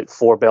all like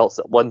 4 belts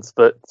at once.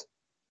 But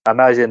I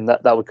imagine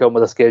that would come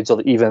with a schedule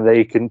that even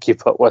they couldn't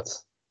keep up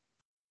with.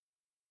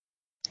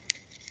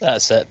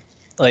 That's it.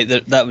 Like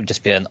that would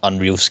just be an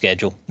unreal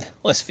schedule.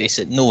 Let's face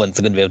it, no one's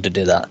going to be able to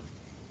do that.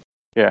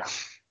 Yeah.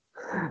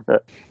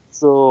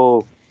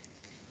 So,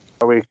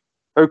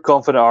 how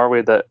confident are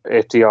we that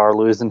FTR are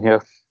losing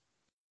here?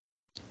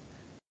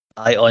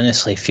 I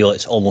honestly feel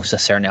it's almost a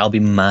certainty. I'll be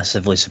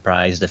massively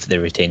surprised if they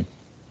retain.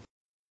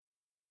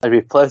 I'd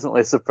be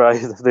pleasantly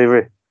surprised if they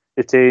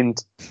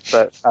retained,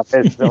 but I'm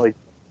definitely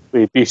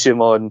with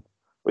Bishimon,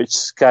 which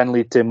can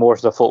lead to more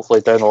stuff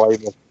hopefully down the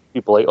line with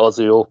people like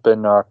Aussie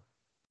Open or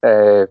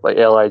like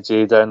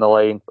LIJ down the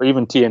line, or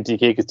even TMDK,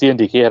 because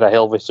TMDK had a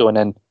hell of a showing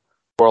in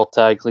World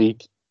Tag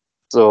League.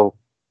 So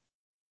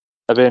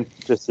I've been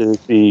interested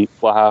to see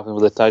what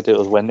happens with the tag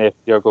titles when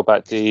FTR go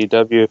back to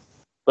AEW.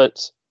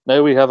 But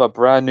now we have a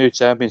brand new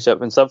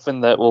championship, and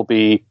something that will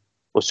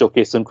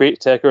showcase some great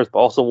techers, but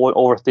also won't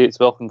overstay its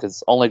welcome because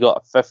it's only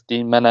got a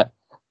 15-minute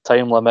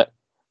time limit.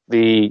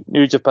 The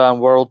New Japan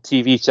World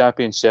TV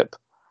Championship,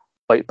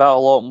 like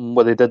Battle Autumn,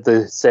 where they did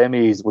the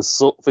semis,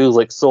 feels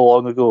like so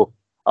long ago.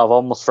 I've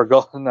almost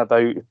forgotten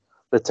about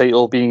the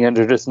title being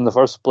introduced in the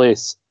first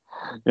place.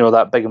 You know,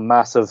 that big,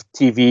 massive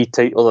TV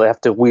title they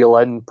have to wheel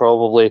in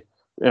probably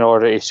in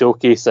order to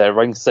showcase it at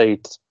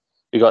ringside.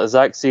 You got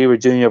Zack Sabre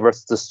Jr.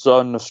 versus the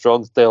son of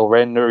Strong Style,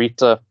 Ren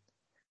Narita.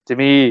 To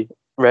me,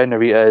 Ren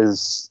Narita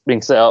is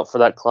being set up for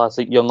that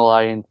classic young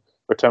lion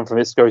return from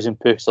excursion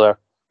pusher.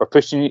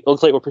 Looks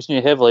like we're pushing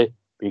you heavily,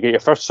 but you get your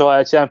first shot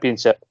at a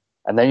championship,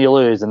 and then you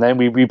lose, and then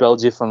we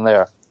rebuild you from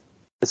there.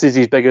 This is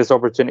his biggest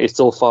opportunity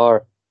so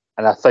far,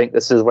 and I think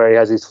this is where he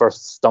has his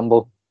first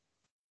stumble.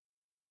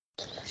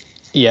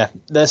 Yeah,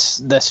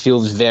 this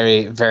feels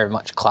very, very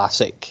much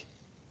classic.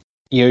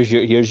 Here's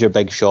your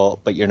big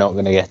shot, but you're not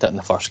going to get it in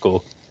the first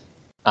go.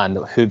 And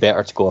who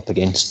better to go up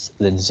against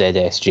than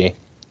ZSJ?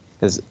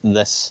 Because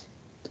this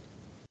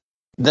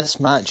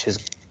match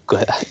is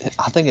good.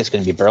 I think it's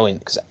going to be brilliant,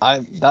 because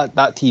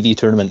that TV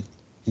tournament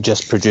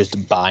just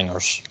produced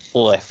bangers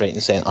left, right,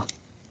 and centre.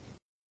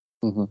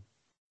 Mm-hmm.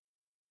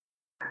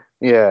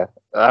 Yeah,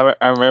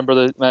 I remember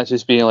the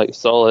matches being like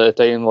solid at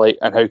the time, like,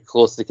 and how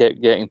close they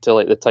kept getting to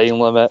like the time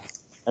limit,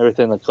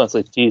 everything, like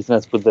constantly teasing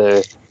us with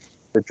the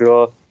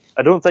draw.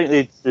 I don't think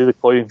they'd do the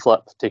coin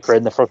flip to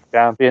crown the first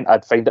champion.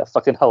 I'd find it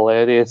fucking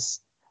hilarious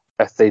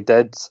if they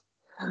did,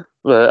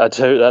 but I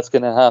doubt that's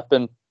going to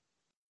happen.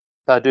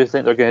 But I do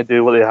think they're going to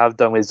do what they have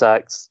done with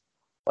Zach's,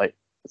 like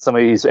some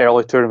of these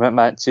early tournament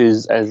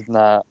matches, is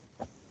that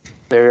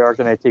they are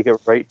going to take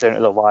it right down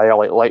to the wire,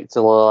 like to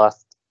the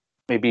last,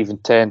 maybe even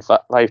 10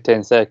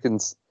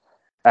 seconds.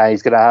 And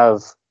he's going to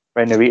have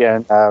Renarita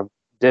in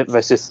a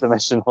vicious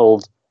submission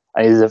hold,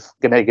 and he's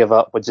going to give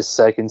up with just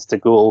seconds to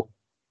go,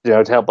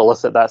 to help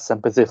elicit that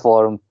sympathy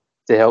for him,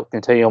 to help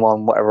continue him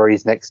on whatever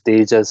his next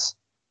stage is.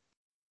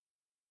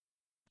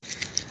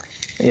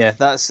 Yeah,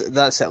 that's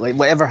it. Like,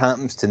 whatever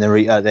happens to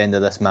Narita at the end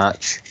of this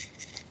match,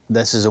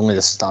 this is only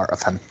the start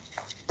of him.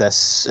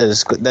 This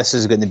is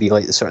going to be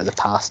like the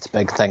past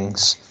big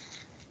things,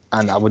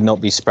 and I would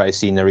not be surprised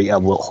seeing Narita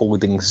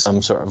holding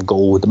some sort of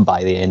gold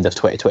by the end of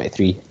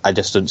 2023. I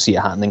just don't see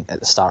it happening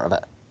at the start of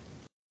it.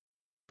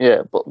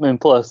 Yeah, but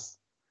plus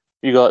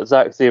you got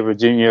Zack Sabre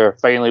Jr.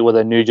 finally with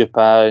a New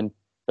Japan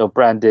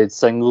branded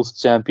singles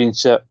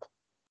championship,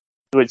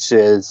 which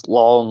is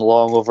long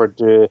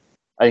overdue.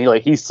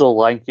 And he's so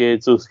lanky,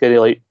 so skinny.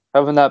 Like,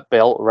 having that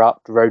belt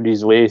wrapped around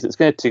his waist, it's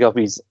going to take up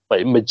his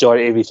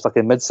majority of his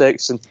fucking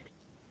midsection.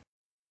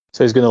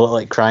 So he's going to look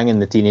like Krang in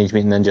the Teenage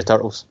Mutant Ninja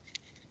Turtles.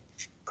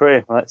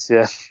 Pretty much,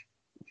 yeah.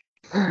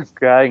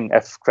 Krang,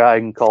 if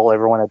Krang call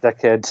everyone a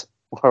dickhead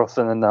more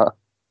often than that,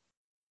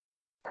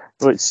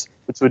 which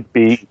would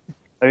be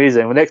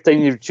amazing. The next time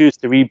you choose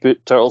to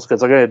reboot Turtles, because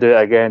they're going to do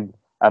it again,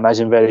 I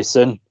imagine very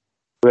soon.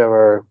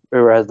 Whoever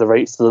has the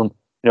rights to them,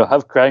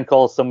 have Krang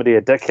call somebody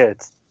a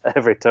dickhead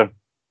every turn.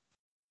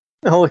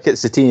 Oh, look,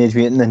 it's the Teenage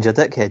Mutant Ninja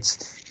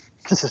Dickheads.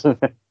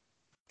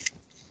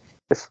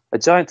 If a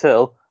giant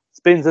turtle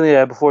spins in the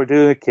air before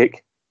doing a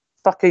kick,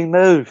 fucking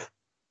move.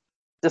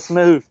 Just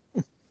move.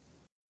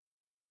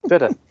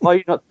 Better. Why are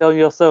you not telling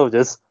your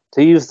soldiers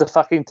to use the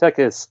fucking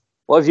tickers?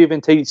 What have you been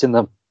teaching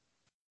them?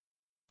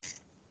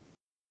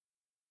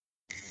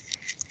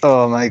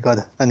 Oh my god,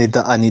 I need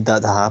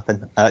that to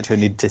happen. I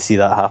actually need to see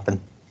that happen.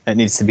 It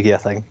needs to be a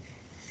thing.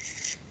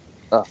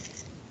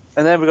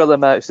 And then we got the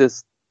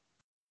matches.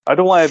 I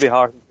don't want to be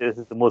harsh and say this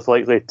is the most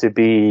likely to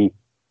be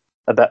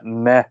a bit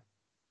meh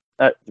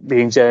at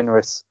being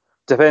generous.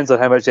 Depends on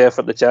how much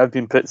effort the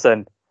champion puts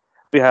in.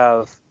 We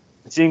have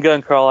Machine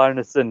Gun Carl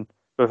Anderson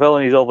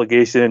fulfilling his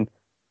obligation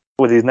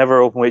with his Never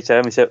Openweight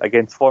Championship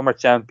against former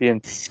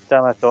champion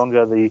Tama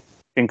Tonga. The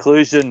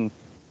conclusion,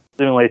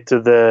 seemingly to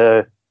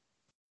the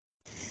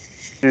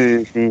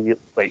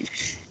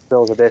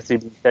Bill of Destiny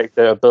being kicked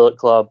out of Bullet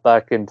Club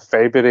back in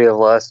February of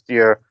last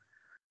year.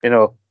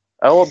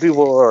 A lot of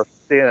people are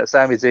saying that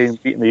Sami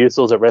Zayn beating the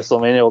Usos at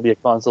WrestleMania will be a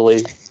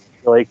consolation.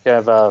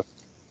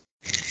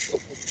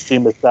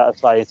 Team is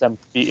satisfying him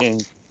beating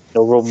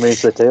Roman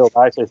Reigns to the title.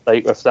 I actually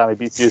think if Sami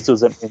beats the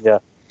Usos at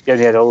Mania,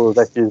 getting out all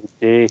those issues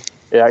today,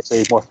 it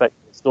actually more fits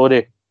the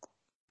story.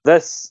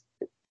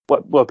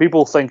 What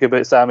people think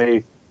about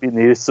Sami beating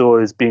the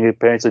Usos being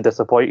potentially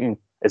disappointing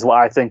is what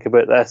I think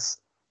about this.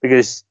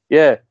 Because,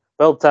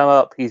 build time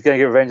up, he's going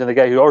to get revenge on the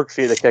guy who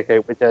orchestrated the kick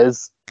out, which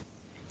is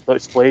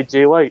Switchblade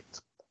Jay White.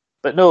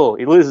 But no,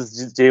 he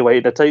loses Jay White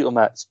in a title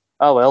match.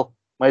 Oh well,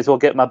 might as well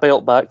get my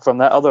belt back from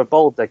that other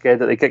bald dickhead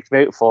that they kicked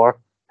me out for,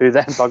 who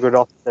then buggered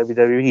off to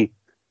WWE.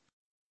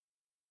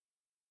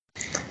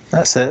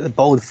 That's it. The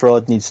bald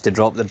fraud needs to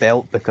drop the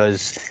belt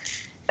because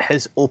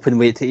his open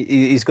weight,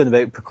 he's going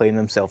about proclaiming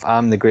himself,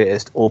 I'm the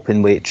greatest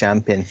open weight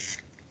champion.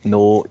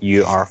 No,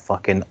 you are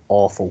fucking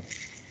awful.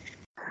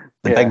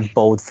 The big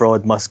bald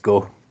fraud must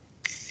go.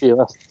 He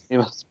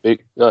must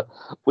speak.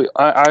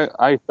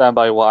 I stand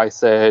by what I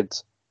said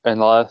in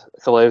the last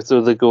couple of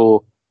episodes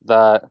ago,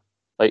 that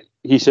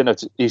he shouldn't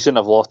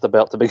have lost the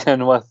belt to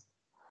begin with.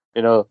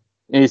 He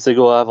needs to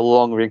go have a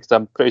long reign, because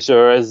I'm pretty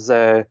sure is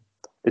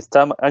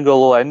Tam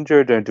Angolo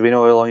injured, or do we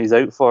know how long he's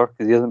out for?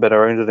 Because he hasn't been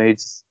around in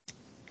ages.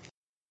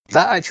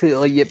 That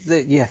actually,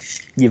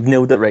 you've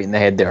nailed it right in the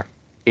head there.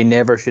 He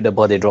never should have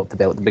bloody dropped the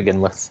belt to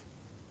begin with.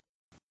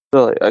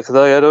 Really, because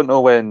I don't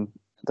know when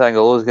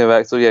Tangalo's going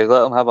back, so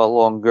let him have a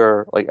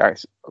longer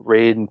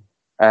reign,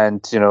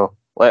 and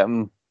let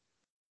him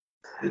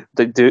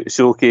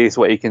showcase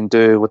what he can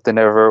do with the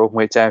Never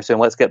Openweight Championship.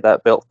 Let's get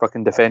that belt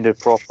fucking defended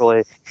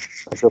properly.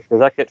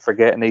 Because I kept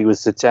forgetting he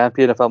was the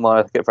champion. If I'm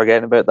honest, I kept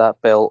forgetting about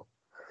that belt.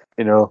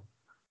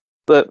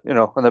 But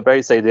on the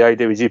bright side, the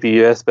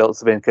IWGP US belts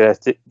have been kind of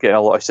getting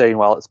a lot of shine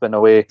while it's been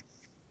away.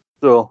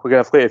 So we're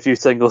going to have quite a few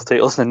singles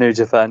titles in New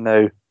Japan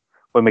now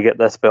when we get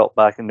this belt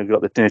back, and we've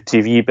got the new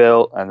TV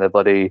belt and the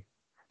bloody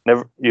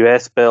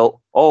US belt,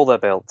 all the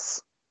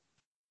belts.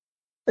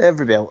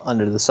 Every belt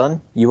under the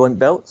sun. You want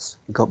belts?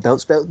 You got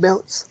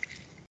belts.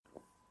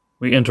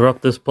 We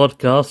interrupt this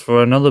podcast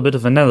for another bit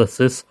of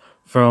analysis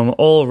from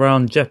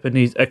all-round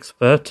Japanese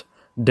expert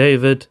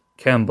David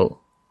Campbell.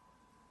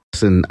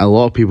 Listen, a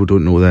lot of people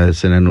don't know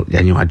this, and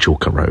I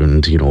joke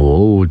around,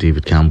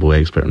 David Campbell,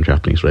 expert on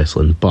Japanese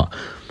wrestling, but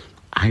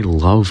I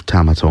love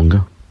Tama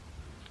Tonga.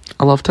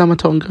 I love Tama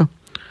Tonga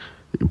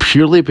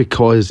purely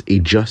because he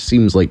just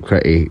seems like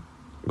quite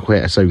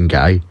a sound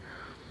guy.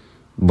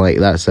 Like,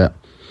 that's it.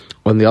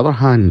 On the other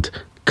hand,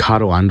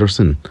 Carl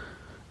Anderson,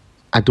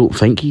 I don't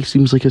think he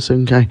seems like a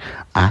sound guy.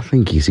 I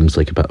think he seems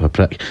like a bit of a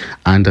prick.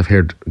 And I've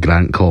heard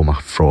Grant call him a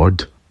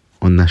fraud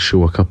on this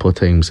show a couple of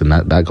times, and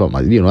that got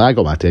my, that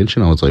got my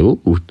attention. I was like,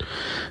 oh,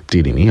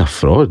 dearie me, a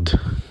fraud,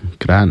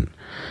 Grant.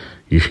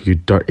 You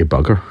dirty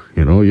bugger,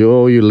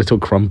 you little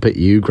crumpet,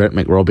 you, Grant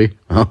McRobbie.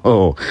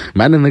 Oh,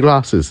 man in the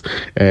glasses.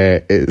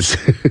 It's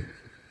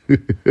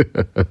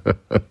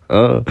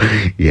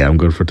yeah, I'm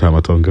going for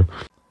Tama Tonga.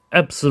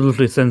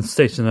 Absolutely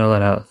sensational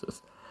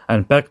analysis.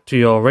 And back to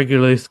your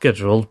regularly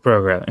scheduled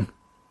programming.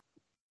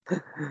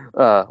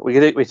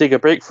 We take a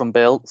break from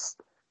belts.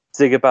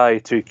 Say goodbye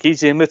to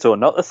Keiji Muto.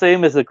 Not the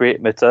same as the Great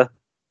Muta.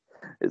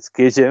 It's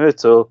Keiji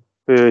Muto,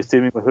 who is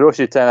teaming with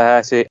Hiroshi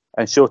Tanahashi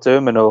and Shota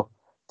Umino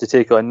to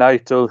take on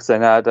Naito,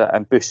 Sanada,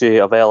 and Bushi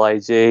of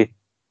LIJ.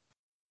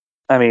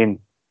 I mean,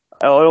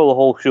 I know the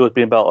whole show has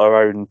been built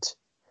around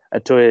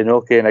Antonio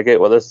Inoki, and I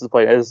get what the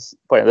point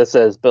of this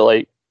is, but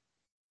like,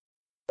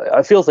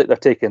 it feels like they're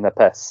taking the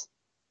piss.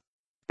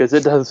 Because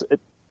it does.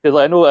 Because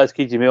I know as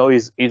Keiji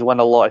Muto, he's won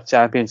a lot of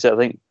championships. I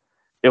think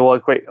he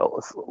won quite a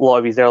lot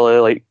of his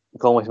early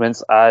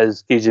accomplishments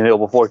as Keiji Muto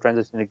before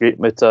transitioning to Great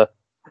Muta.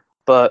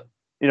 But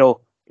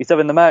he's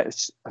having the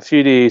match a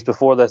few days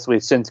before this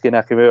with Shinsuke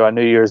Nakamura on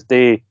New Year's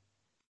Day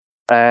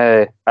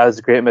as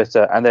the Great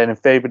Muta, and then in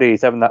February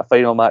he's having that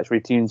final match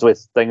routines with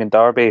Sting and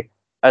Darby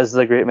as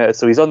the Great Muta.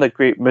 So he's on the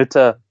Great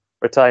Muta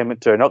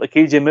retirement tour, not the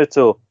Keiji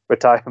Muto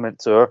retirement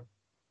tour.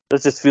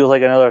 This just feels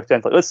like another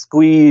attempt. Like, let's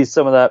squeeze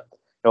some of that.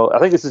 I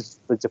think this is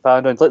the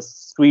Japan ones. Let's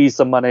squeeze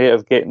some money out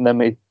of getting them,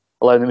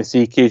 allowing them to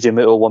see Keiji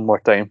Muto one more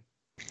time.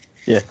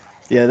 Yeah,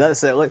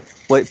 that's it. Like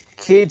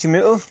Keiji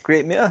Muto,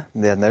 Great Muta,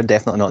 they're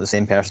definitely not the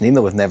same person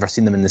either. We've never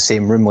seen them in the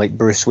same room like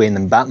Bruce Wayne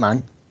and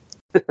Batman.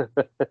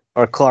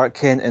 Or Clark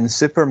Kent and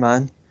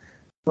Superman.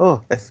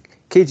 Oh, if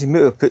Keiji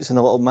Muto puts in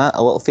a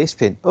little face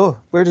paint,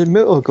 oh, where did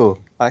Muto go?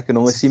 I can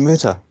only see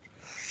Muta.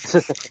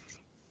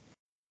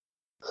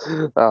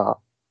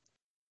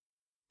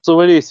 So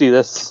where do you see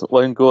this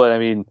one going? I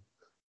mean,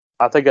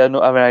 I think I have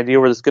an idea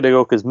where this is going to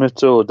go, because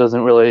Muto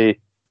doesn't really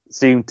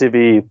seem to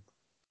be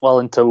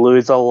willing to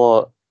lose a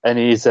lot in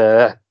his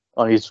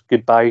on his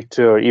goodbye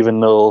tour, even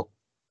though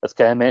it's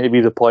kind of meant to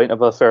be the point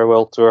of a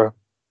farewell tour.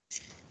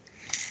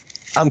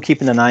 I'm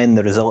keeping an eye on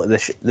the result of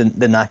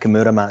the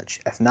Nakamura match.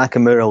 If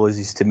Nakamura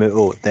loses to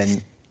Muto,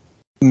 then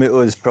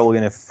Muto is probably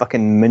going to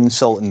fucking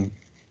moonsault and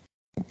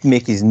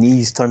make his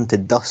knees turn to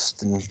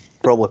dust and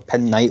probably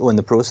pin Naito in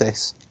the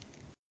process.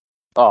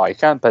 Oh, you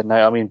can't pin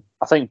Naito. I mean,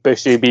 I think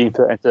Bushi being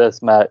put into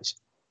this match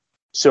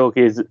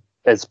showcase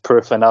is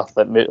proof enough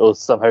that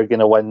Muto's somehow going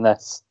to win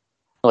this.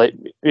 Like,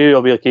 maybe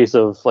it'll be a case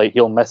of like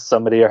he'll miss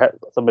somebody or hit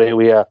somebody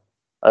with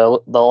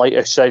the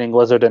lightest shining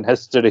lizard in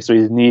history, so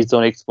his knees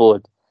don't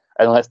explode,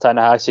 and lets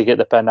Tanahashi get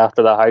the pin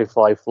after the high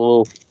fly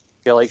flow.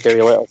 Feel like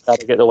he let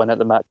Okada get the win at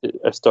the match,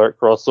 a start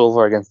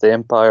crossover against the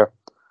Empire.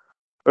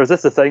 Or is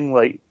this the thing?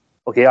 Like,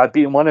 okay, I've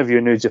beaten one of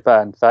your New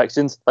Japan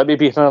factions. Let me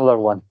beat another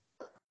one.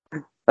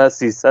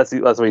 That's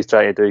what he's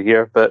trying to do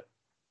here. But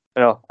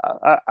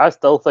I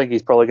still think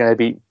he's probably going to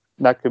beat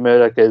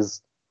Nakamura,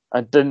 because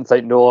I didn't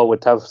think Noah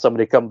would have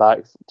somebody come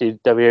back in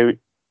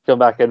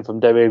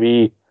from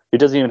WWE who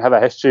doesn't even have a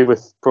history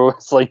with pro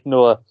wrestling.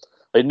 Noah,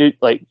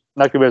 like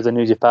Nakamura's a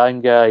New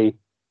Japan guy,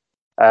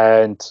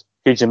 and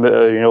Keiji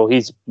Muto,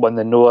 he's won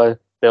the Noah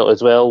belt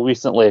as well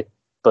recently,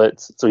 but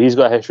so he's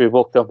got a history with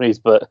both companies.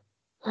 But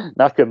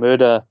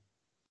Nakamura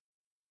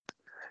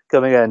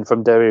coming in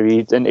from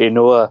WWE into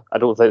Noah, I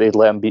don't think they'd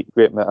let him beat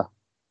Great Muta.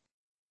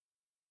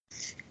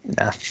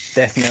 Nah,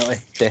 definitely.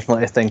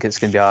 I think it's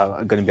going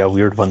to be a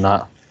weird one.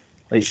 That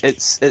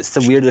it's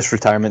the weirdest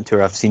retirement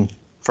tour I've seen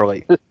for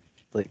like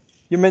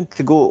you're meant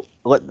to go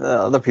let the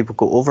other people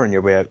go over and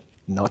your way out.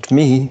 Not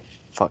me.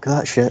 Fuck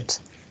that shit.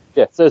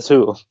 Yeah, says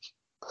who?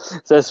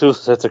 Says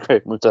a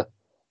Great Muta.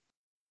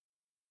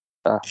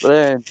 But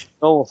then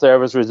normal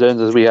service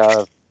resumes as we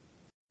have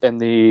in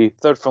the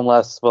third from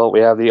last spot. We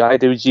have the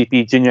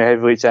IWGP Junior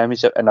Heavyweight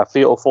Championship in a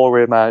fatal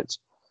four-way match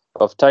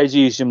of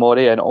Taiji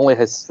Ishimori, and only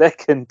his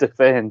second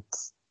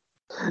defense.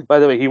 By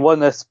the way, he won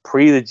this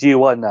pre the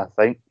G1, I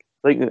think.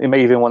 He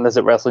might even won this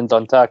at Wrestling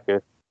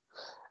Dontaku.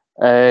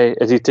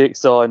 As he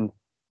takes on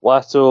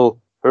Wato,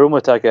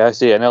 Hiromu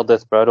Takahashi, and El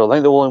Desperado. I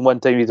think the only one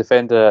time he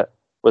defended it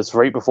was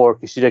right before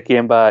Kushida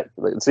came back.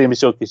 Like the same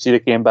show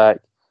Kushida came back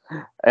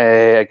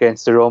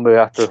against Hiromu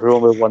after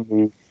Hiromu won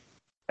the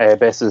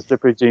Best of the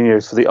Super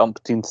Juniors for the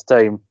umpteenth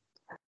time.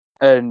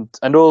 And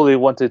I know they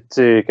wanted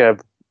to kind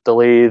of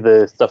delay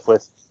the stuff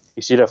with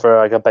Kushida for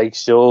like a big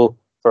show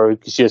for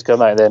Kushida's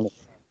comeback, and then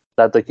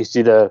that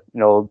Kushida,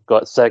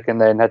 got sick and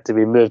then had to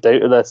be moved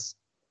out of this.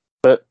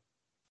 But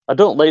I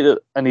don't like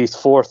that in his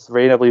fourth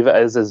reign, I believe it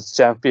is, as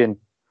champion,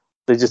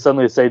 they just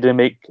suddenly decided to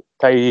make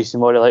Taiji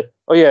Ishimori like,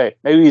 oh yeah,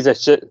 now he's a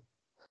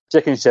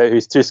chicken shit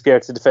who's too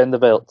scared to defend the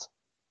belt.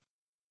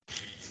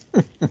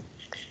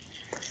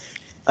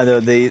 I know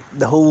the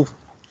whole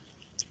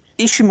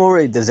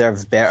Ishimori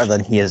deserves better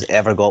than he has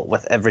ever got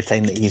with every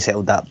time that he's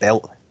held that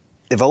belt.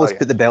 They've always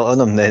put the belt on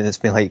him, then it's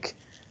been like,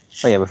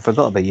 oh yeah, we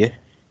forgot about you.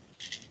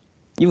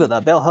 You've got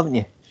that belt, haven't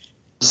you?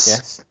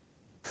 Yes.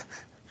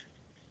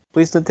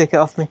 Please don't take it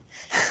off me.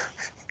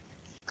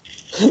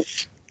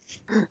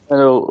 I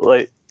know,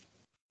 like,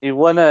 he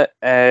won it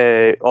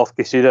off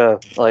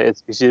Kushida, like,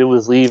 as Kushida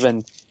was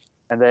leaving,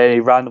 and then he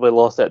randomly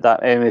lost it at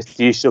that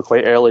MSG show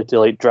quite early to,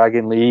 like,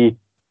 Dragon Lee,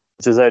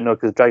 which is, I don't know,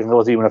 because Dragon Lee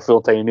wasn't even a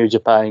full-time New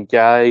Japan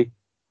guy.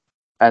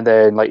 And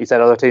then, like you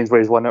said, other times where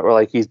he's won it where,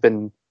 like, he's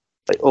been,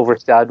 like,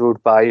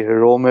 overshadowed by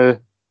Hiromu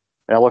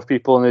and other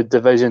people in the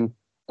division.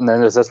 And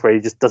then there's this where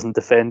he just doesn't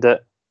defend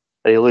it.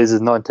 He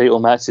loses non-title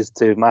matches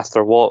to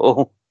Master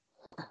Wato.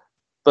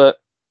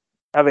 But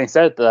having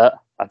said that,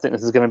 I think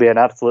this is going to be an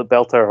absolute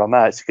belter of a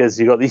match because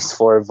you got these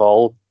four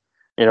involved.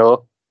 You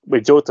know,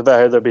 we joked about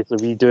how they're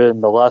basically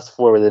redoing the last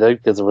four where they did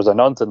because there was a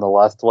nonce in the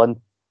last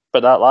one.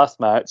 But that last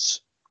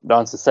match,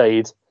 nonce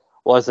aside,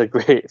 was a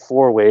great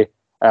four-way.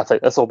 And I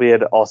think this will be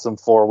an awesome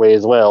four-way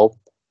as well.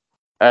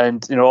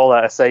 And, you know, all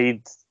that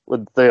aside,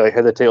 with the, like,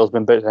 how the title's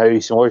been built and how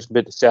Ishimori's been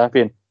built as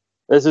champion,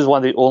 this is one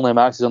of the only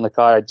matches on the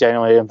card I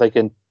genuinely am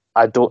thinking,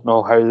 I don't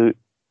know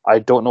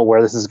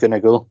where this is going to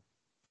go.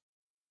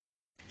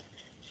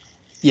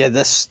 Yeah,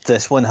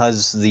 this one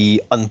has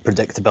the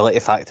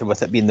unpredictability factor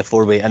with it being the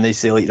four-way, and they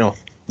say, like, you know,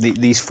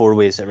 these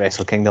four-ways at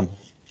Wrestle Kingdom,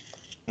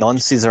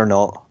 nonces or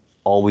not,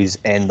 always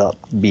end up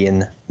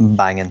being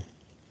banging.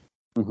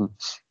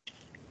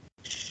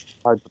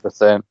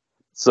 100%.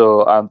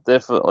 So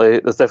there's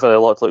definitely a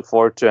lot to look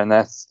forward to in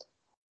this,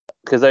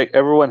 because, like,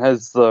 everyone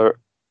has their,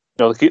 you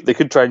know, they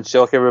could try and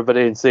shock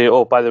everybody and say,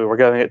 oh, by the way, we're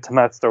giving it to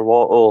Master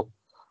Wato,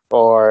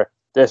 or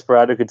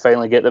Desperado could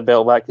finally get the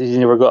belt back because he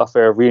never got a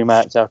fair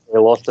rematch after he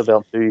lost the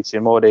belt to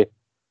Ishimori.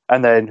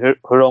 And then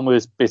Hiromu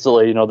is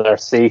basically, you know, their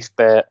safe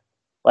bet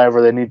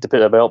whenever they need to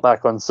put the belt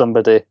back on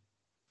somebody.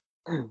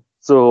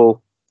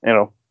 So, you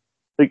know,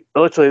 like,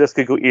 literally this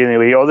could go either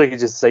way. Or they could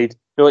just decide,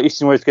 you know,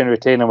 Ishimori's going to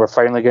retain and we're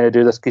finally going to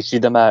do this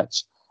Kushida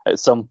match at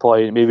some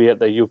point, maybe at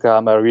the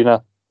Yokohama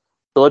Arena.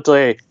 So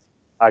literally,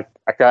 I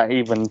can't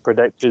even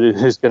predict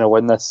who's going to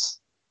win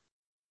this.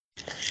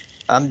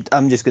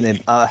 I'm just going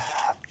to...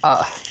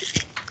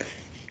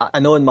 I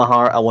know in my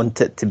heart I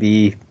want it to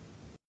be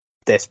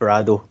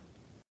Desperado.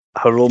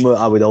 Hiromu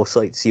I would also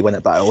like to see win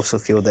it, but I also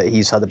feel that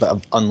he's had a bit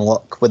of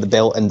unluck with the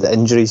belt and the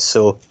injuries,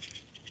 so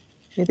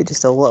maybe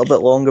just a little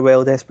bit longer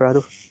while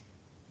Desperado.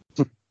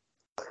 But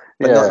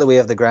not the way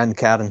of the Grand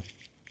Karen,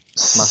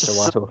 Master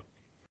Wato.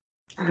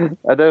 I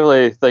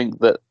definitely think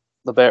that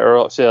the better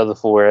option of the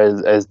four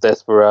is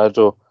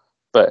Desperado,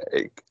 but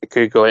it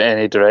could go in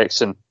any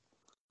direction.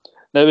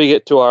 Now we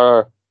get to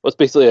our, what's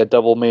basically a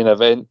double main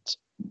event.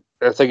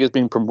 I think it's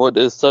been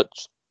promoted as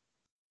such,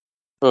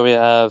 where we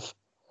have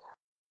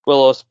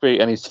Will Ospreay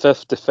in his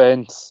fifth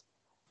defence.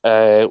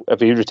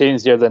 If he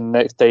retains here, then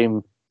next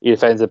time he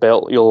defends the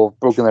belt, he'll have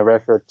broken the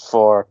record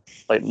for,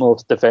 like,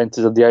 most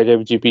defences of the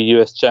IWGP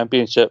US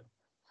Championship,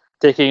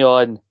 taking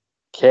on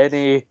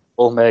Kenny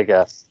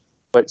Omega.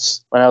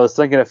 Which, when I was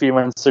thinking a few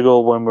months ago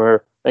when we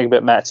were thinking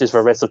about matches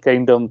for Wrestle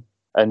Kingdom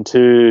and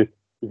who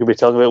we could be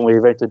talking about when we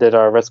eventually did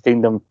our Wrestle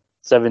Kingdom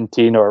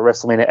 17 or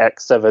WrestleMania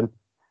X7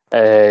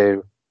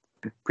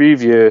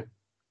 preview,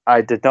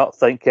 I did not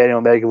think Kenny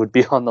Omega would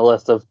be on the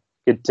list of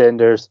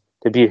contenders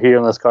to be here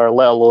on this card,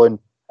 let alone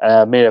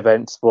a main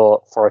event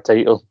spot for a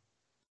title.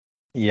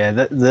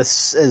 Yeah,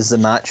 this is the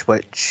match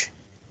which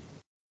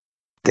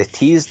they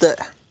teased it.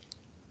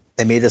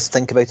 They made us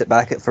think about it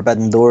back at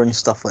Forbidden Door and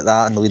stuff like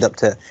that, and the lead up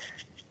to it,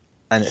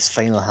 and it's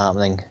finally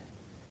happening.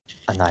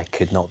 And I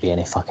could not be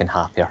any fucking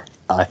happier.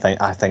 I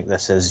think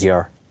this is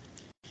an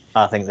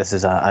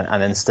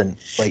instant,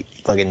 like,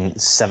 fucking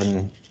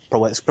 7.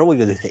 It's probably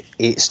going to take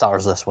 8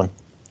 stars. This one.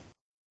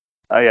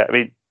 Oh yeah, I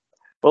mean,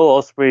 Will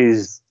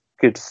Ospreay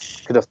could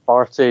have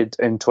parted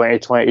in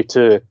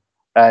 2022,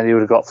 and he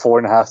would have got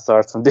 4.5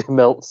 stars from Dave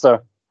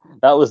Meltzer.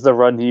 That was the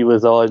run he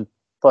was on.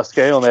 Plus,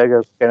 Kenny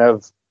Omega kind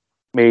of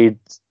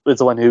was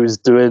the one who was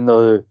doing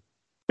who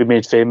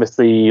made famous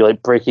the,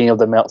 like, breaking of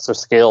the Meltzer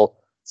scale.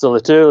 So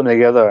the two of them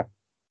together,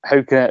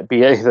 how can it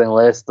be anything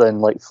less than,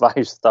 like,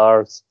 5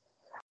 stars?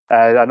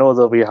 I know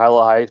there'll be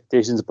high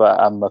expectations, but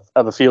I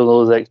have a feeling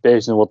those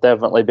expectations will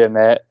definitely be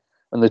met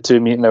when the two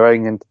meet in the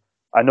ring. And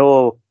I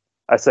know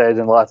I said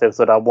in the last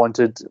episode I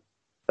wanted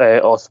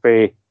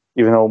Ospreay,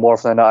 even though more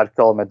often than not I'd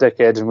call him a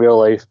dickhead in real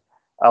life,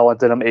 I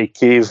wanted him to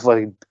cave,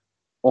 like,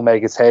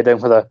 Omega's head in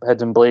with a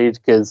hidden blade,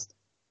 because,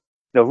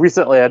 you know,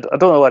 recently, I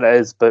don't know what it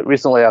is, but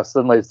recently I've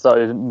suddenly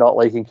started not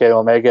liking Kenny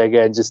Omega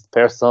again, just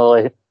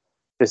personally.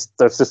 There's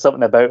just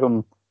something about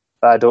him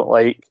that I don't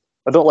like.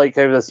 I don't like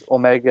how this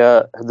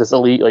Omega, this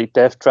elite, like,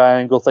 death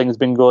triangle thing has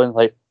been going.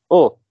 Like,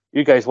 oh,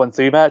 you guys won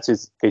 3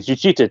 matches because you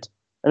cheated.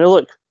 And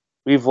look,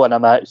 we've won a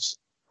match,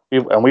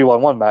 and we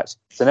won 1 match.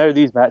 So now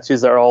these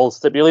matches are all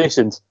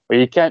stipulations where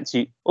you can't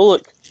cheat. Oh,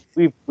 look,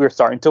 we're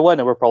starting to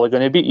win, and we're probably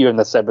going to beat you in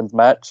the 7th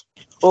match.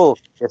 Oh,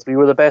 yes, we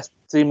were the best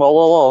team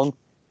all along.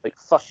 Like,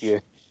 fuck you.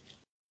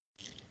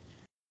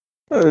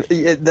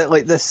 Yeah,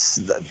 like this.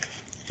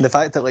 The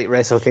fact that like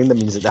Wrestle Kingdom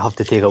means that they have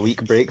to take a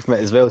week break from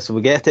it as well. So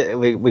we get it.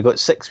 We got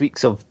 6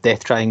 weeks of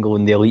Death Triangle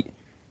and the Elite.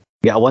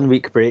 We get a 1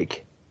 week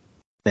break,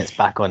 then it's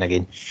back on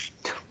again.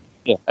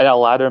 Yeah, and a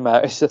ladder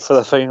match for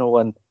the final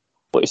one,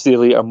 which the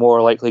Elite are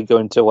more likely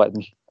going to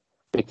win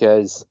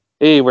because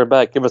hey, we're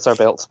back. Give us our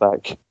belts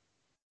back.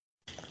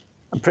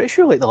 I'm pretty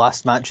sure like the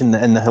last match in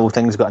the whole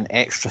thing's got an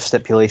extra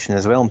stipulation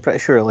as well. I'm pretty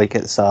sure like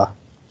it's the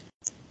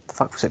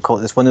fuck was it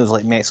called? It's one of those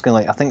like Mexican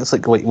I think it's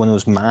like one of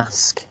those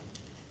mask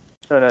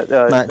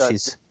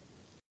matches.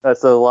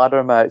 That's the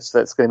ladder match.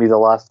 That's going to be the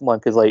last one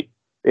because like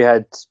they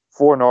had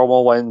 4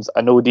 normal ones,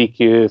 a no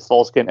DQ,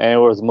 False Count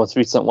Anywhere was the most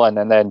recent one,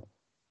 and then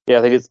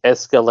I think it's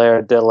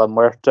Escalera de la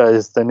Muerta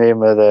is the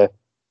name of the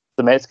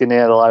Mexican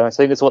name of the ladder match. I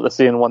think it's what the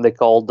same one they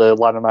called the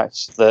ladder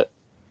match that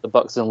the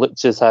Bucks and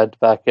Luchas had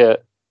back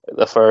at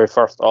the very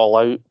first All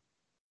Out.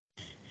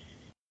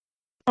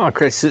 Oh,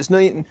 Chris, it's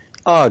not even...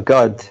 Oh,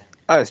 God.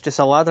 Oh, it's just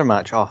a ladder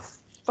match. Oh,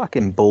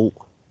 fucking bolt.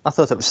 I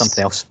thought it was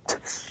something else.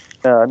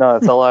 No,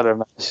 it's a ladder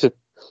match.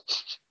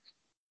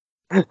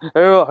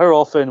 How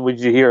often would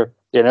you hear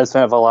the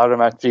announcement of a ladder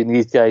match and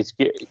these guys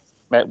get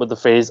met with the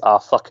phrase,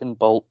 fucking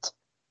bolt?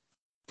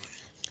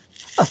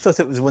 I thought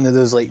it was one of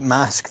those, like,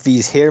 Mask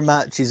vs. Hair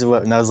matches or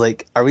what, and I was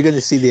like, are we going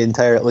to see the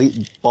entire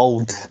Elite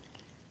bald?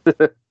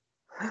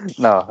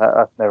 No,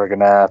 that's never going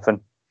to happen.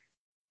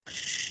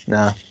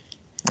 Nah.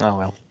 Oh,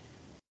 well.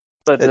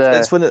 But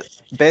it's one of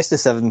the best of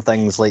 7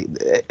 things. Like,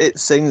 it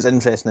sounds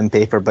interesting in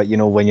paper, but, you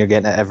know, when you're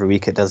getting it every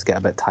week, it does get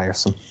a bit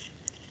tiresome.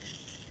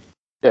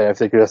 Yeah, if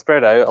they could have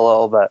spread out a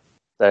little bit,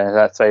 then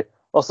that's right.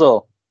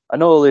 Also, I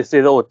know they say,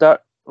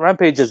 that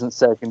Rampage isn't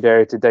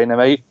secondary to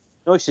Dynamite.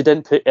 No, she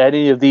didn't put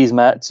any of these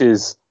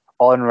matches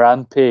on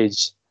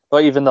Rampage.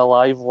 Not even the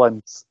live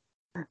ones.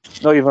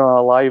 Not even on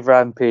a live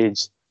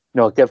Rampage.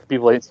 Give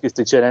people an excuse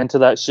to tune into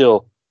that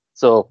show.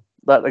 So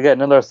that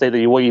again, another side that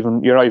you're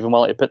not even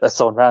willing to put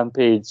this on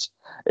Rampage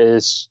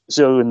is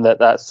showing that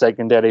that's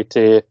secondary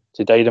to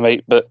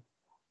Dynamite. But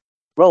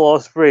Will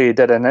Ospreay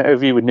did an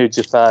interview with New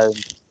Japan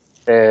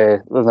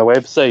on the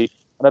website,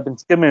 and I've been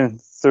skimming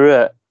through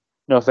it,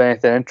 if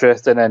anything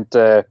interesting, and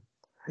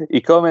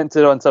he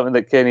commented on something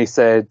that Kenny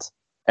said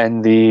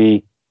in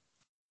the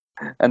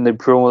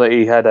promo that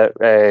he had at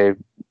the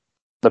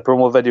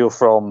promo video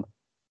from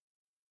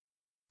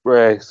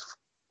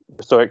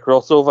Historic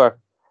Crossover,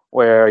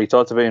 where he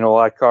talked about,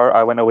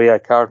 I went away, I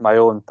carved my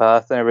own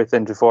path and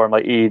everything to form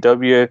like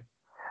AEW,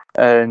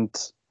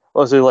 and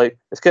also like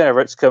it's kind of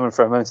rich coming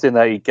from him saying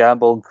that he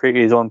gambled and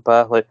created his own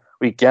path. Like,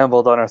 we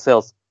gambled on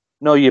ourselves.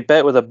 No, you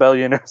bet with a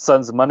billionaire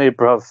son's money,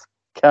 bruv.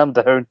 Calm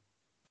down.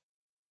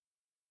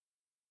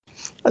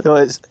 I know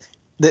it's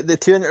the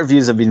 2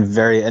 interviews have been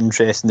very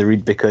interesting to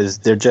read because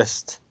they're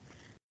just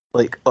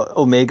like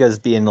Omega's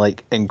being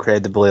like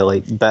incredibly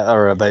like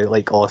bitter about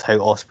like how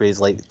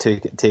Ospreay's like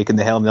taking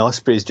the helm. And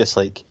Ospreay's just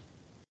like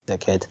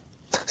dickhead.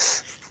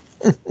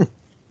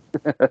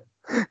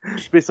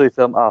 Basically,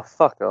 tell him,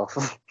 fuck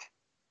off.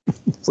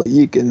 It's like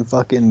you can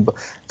fucking.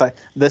 In fact,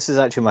 this is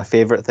actually my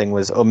favourite thing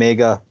was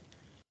Omega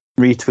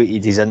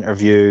retweeted his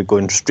interview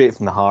going straight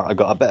from the heart. I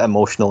got a bit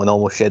emotional and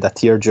almost shed a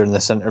tear during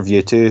this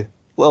interview too.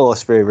 Will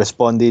Ospreay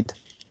responded,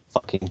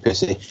 "Fucking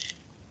pussy."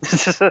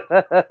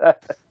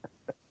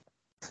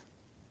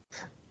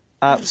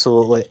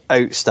 Absolutely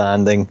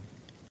outstanding.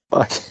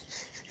 Fuck.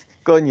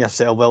 Go on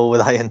yourself, Will, with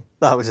Iron.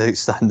 That was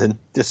outstanding.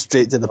 Just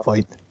straight to the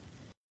point.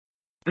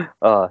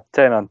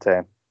 10 on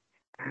 10.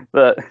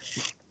 But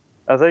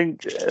I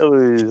think it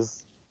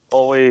was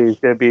always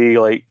going to be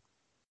like,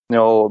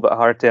 a bit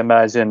hard to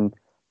imagine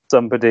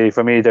somebody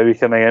from AEW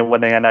coming in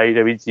winning an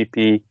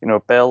IWGP,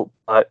 belt.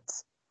 But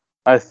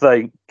I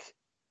think,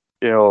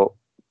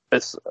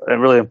 it's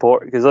really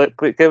important because, like,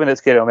 given it's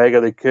Kenny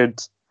Omega, they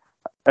could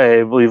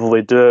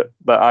believably do it.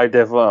 But I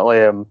definitely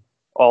am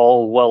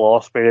all Will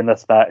Ospreay in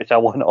this match. I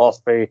want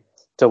Ospreay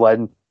to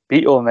win,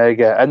 beat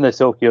Omega in the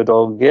Tokyo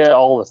Dome, get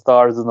all the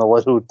stars in the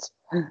world,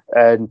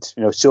 and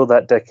show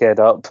that dickhead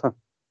up.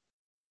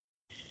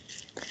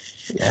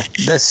 Yeah,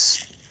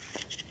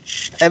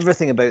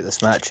 everything about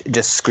this match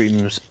just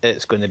screams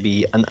it's going to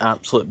be an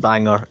absolute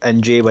banger,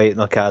 and Jay White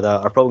and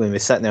Okada are probably going to be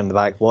sitting there in the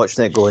back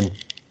watching it going,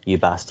 you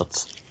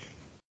bastards.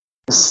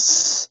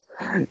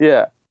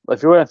 Yeah,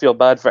 if you want to feel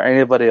bad for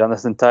anybody on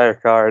this entire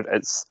card,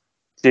 it's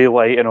Jay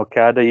White and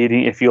Okada you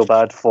need to feel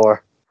bad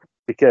for,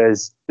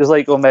 because just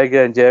like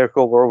Omega and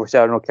Jericho were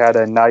overshadowing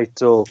Okada and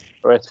Naito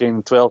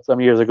wrestling 12 some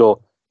years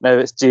ago, now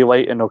it's Jay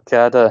White and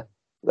Okada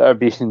that are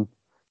being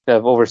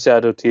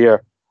overshadowed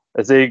here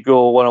as they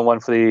go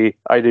one-on-one for the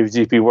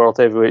IWGP World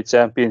Heavyweight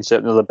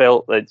Championship. The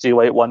belt that Jay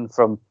White won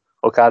from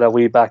Okada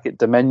way back at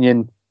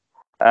Dominion,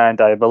 and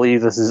I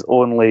believe this is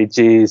only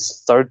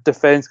Jay's third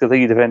defense, because I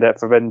think he defended it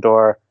for Forbidden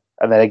Door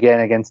and then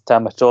again against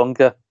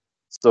Tamatonga.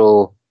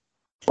 So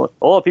a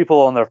lot of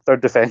people on their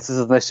third defenses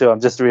in this show,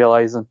 I'm just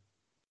realising.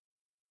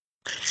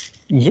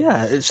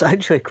 Yeah, it's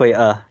actually quite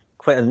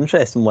an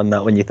interesting one,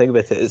 that when you think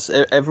about it.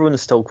 Everyone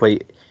is still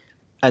quite,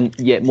 and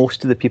yet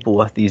most of the people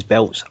with these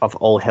belts have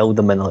all held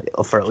them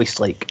for at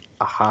least like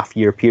a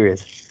half-year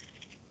period.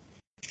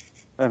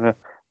 And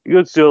it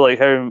goes to show like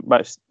how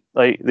much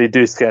like they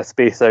do kind of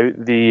space out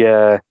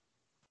the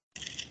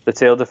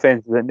tail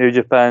defenses at New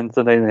Japan.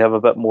 Sometimes they have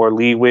a bit more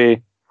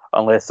leeway,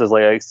 unless there's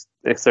like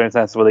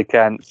circumstances where they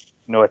can't,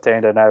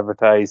 attend an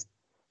advertised,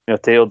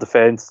 tail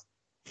defense.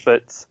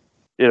 But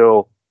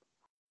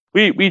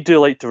we do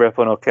like to rip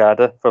on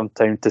Okada from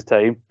time to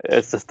time.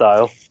 It's the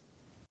style,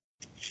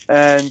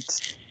 and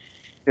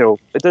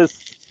it does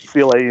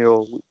feel like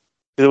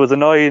it was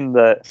annoying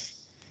that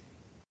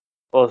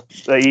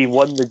he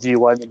won the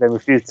G1 and then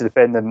refused to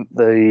defend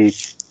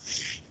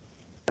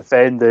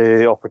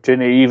the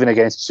opportunity, even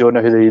against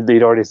Jonah, who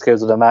they'd already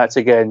scheduled a match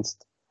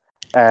against,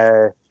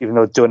 even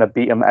though Jonah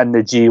beat him in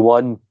the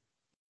G1,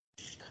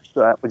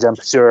 which I'm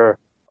sure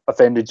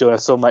offended Jonah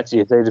so much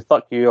he said,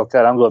 "Fuck you, okay,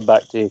 I'm going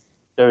back to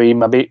WWE.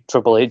 My mate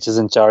Triple H is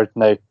in charge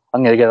now.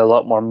 I'm going to get a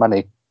lot more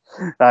money.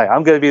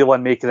 I'm going to be the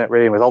one making it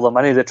rain with all the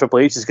money that Triple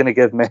H is going to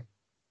give me."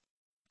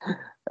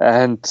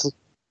 And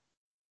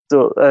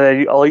so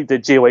I like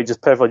that Jay White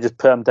just perfectly just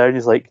put him down.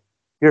 He's like,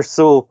 "You're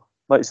so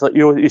much like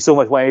you so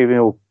much want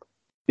to,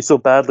 you so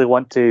badly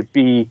want to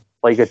be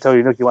like I tell you,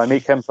 you want to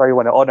make him proud, you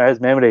want to honor his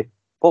memory.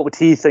 What would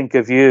he think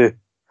of you?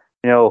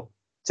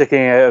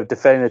 Checking out of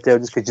defending the tail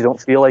just because you don't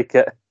feel like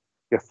it.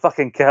 You're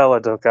fucking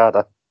coward,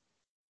 Okada."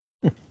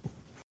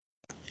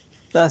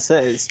 That's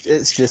it.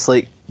 It's just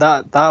like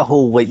that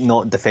whole like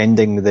not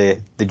defending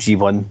the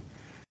G1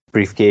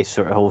 briefcase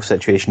sort of whole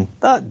situation.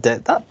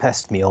 That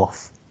pissed me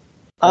off.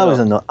 I was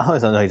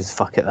annoyed as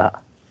fuck at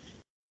that.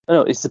 I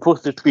know it's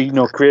supposed to be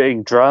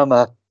creating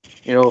drama,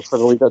 for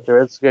the lead up to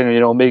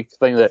Wrestle, make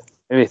things that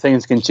maybe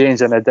things can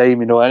change on a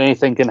dime.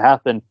 Anything can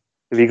happen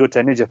if you go to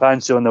a New Japan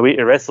show on the way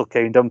to Wrestle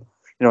Kingdom.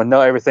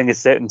 Not everything is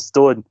set in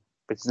stone.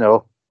 But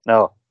no,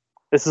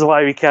 this is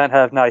why we can't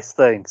have nice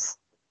things.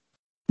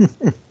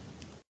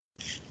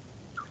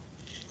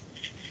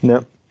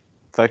 No,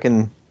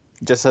 fucking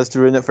just has to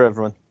ruin it for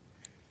everyone.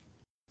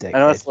 Dickhead.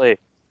 And honestly,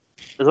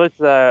 as much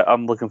as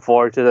I'm looking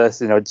forward to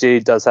this, Jay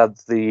does have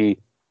the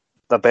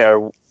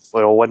better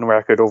win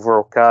record over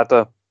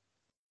Okada.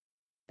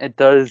 It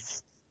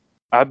does.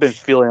 I've been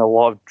feeling a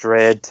lot of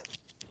dread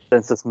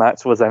since this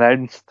match was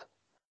announced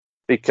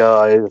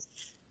because,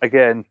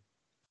 again,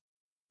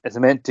 it's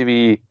meant to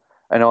be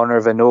in honor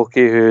of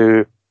Inoki,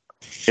 who,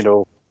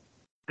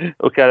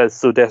 Okada is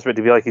so desperate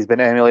to be like he's been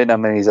emulating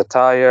him in his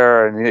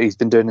attire, and he's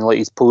been doing like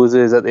his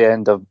poses at the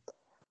end of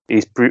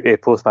his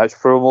post-match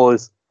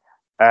promos,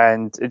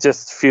 and it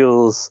just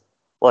feels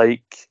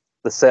like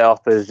the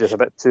setup is just a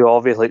bit too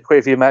obvious. Like quite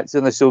a few matches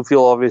in the show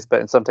feel obvious,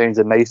 but sometimes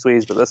in nice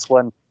ways. But this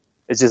one,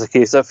 it's just a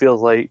case that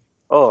feels like,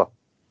 oh,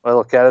 well,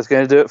 Okada's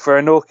going to do it for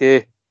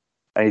Inoki,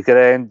 and he's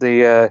going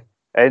to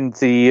end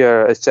the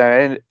year as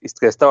champion. He's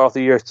going to start off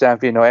the year as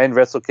champion, or end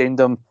Wrestle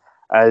Kingdom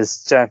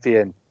as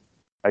champion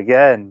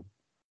again.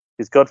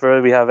 Because God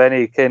forbid we have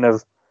any kind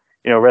of,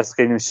 Wrestle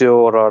Kingdom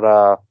show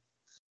or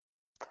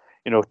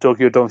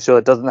Tokyo Dome show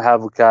that doesn't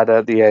have Okada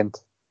at the end.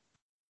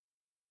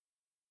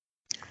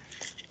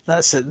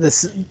 That's it.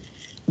 This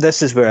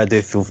is where I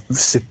do feel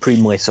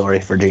supremely sorry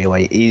for Jay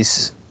White.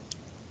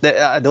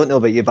 I don't know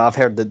about you, but I've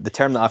heard the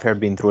term that I've heard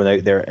being thrown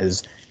out there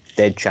is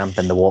dead champ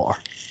in the water.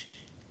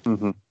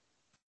 Mm-hmm.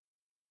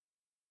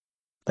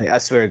 Like, I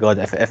swear to God,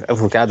 if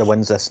Okada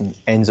wins this and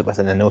ends it with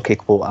an Inoki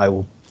quote, I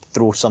will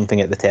throw something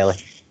at the telly.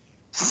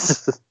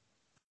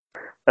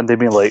 And they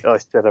mean like, "Oh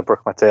shit, I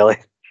broke my telly."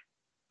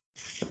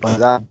 Well,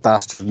 that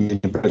bastard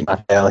made me break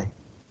my telly.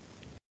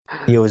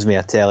 He owes me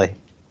a telly.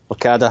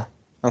 Okada,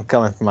 I'm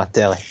coming for my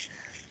telly.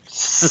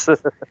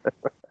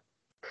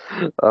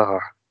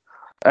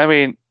 I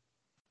mean,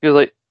 you're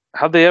like,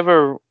 have they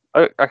ever?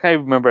 I can't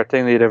even remember a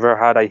time they'd ever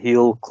had a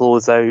heel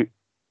close out,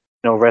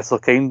 Wrestle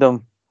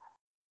Kingdom,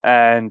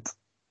 and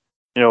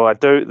I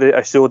doubt that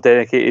a show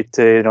dedicated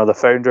to the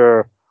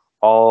founder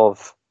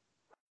of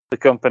the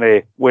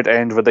company would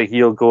end with a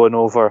heel going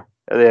over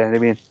at the end. I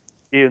mean,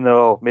 even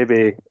though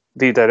maybe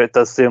deep down it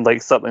does seem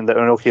like something that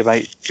Inoki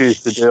might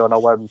choose to do on a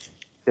whim,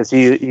 because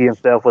he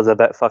himself was a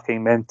bit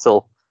fucking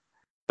mental.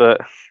 But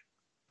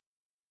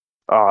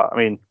I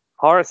mean,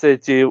 Hart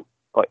said Jay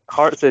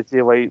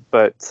White,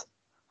 but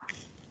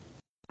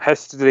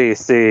history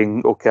is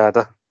saying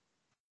Okada.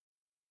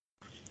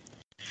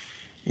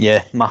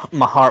 Yeah, my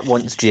heart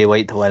wants Jay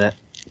White to win it,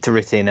 to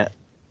retain it.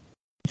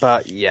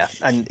 But yeah,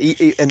 and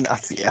I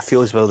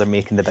feel as well they're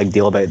making the big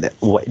deal about that.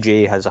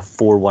 Jay has a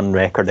 4-1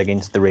 record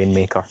against the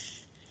Rainmaker.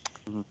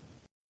 Mm-hmm.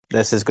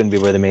 This is going to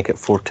be where they make it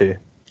 4-2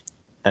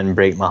 and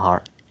break my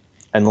heart.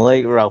 And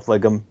like Ralph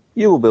Wiggum,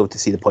 you will be able to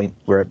see the point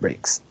where it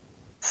breaks.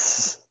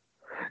 It's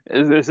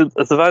the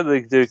fact that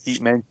they do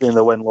keep mentioning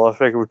the win-loss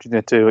record between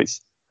the two, which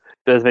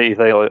does make you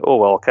think, like, oh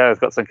well, Okada's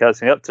got some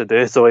catching up to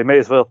do, so he may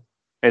as well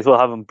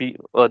have him beat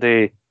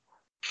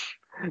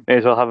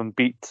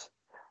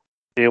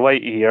Jay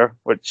White here,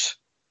 which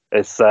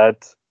is sad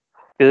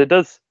because it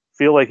does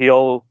feel like I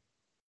don't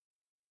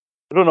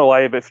know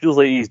why, but it feels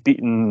like he's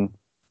beaten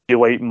Jay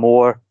White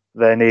more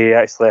than he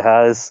actually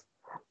has.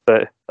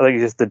 But I think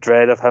it's just the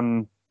dread of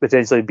him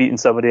potentially beating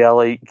somebody I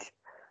like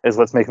is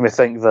what's making me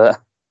think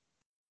that.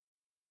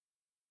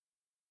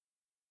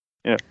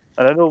 You know,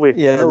 and I know we.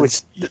 Yeah, I know we.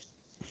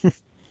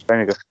 There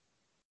you go.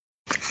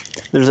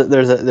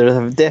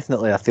 There's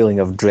definitely a feeling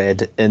of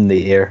dread in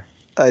the air.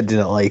 I do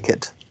not like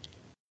it.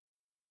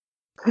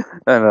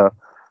 I know.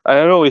 I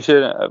know we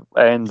shouldn't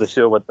end the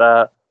show with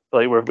that.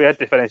 Like we had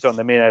to finish on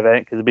the main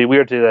event because it'd be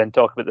weird to then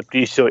talk about the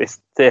pre-show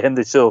to end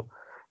the show.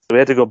 So we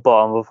had to go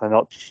bottom up and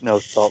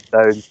not top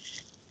down.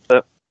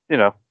 But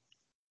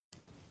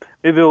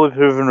maybe we'll be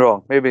proven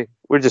wrong. Maybe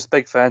we're just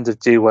big fans of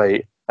Jay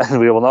White, and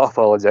we will not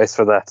apologise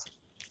for that.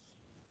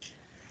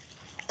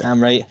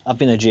 Damn right. I've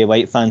been a Jay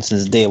White fan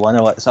since day one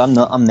of it, so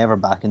I'm never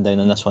backing down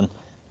on this one.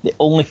 The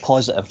only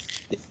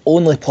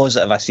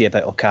positive I see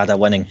about Okada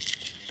winning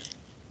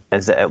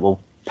is that it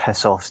will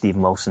piss off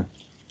Stephen Wilson.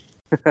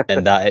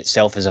 And that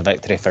itself is a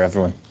victory for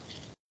everyone.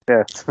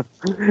 Yeah.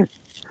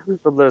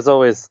 But there's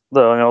always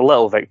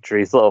little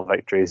victories,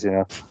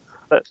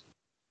 But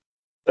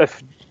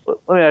let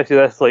me ask you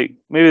this, like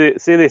maybe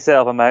say they set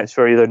up a match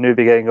for either New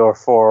Beginning or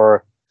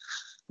for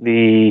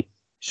the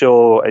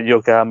show at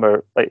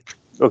Yokohama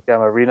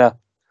Arena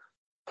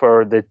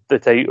for the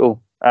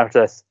title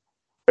after this.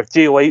 If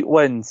Jay White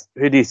wins,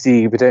 who do you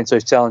see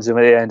potentially challenging him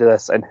at the end of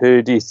this, and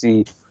who do you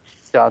see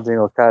challenging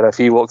Okada if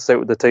he walks out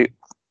with the title?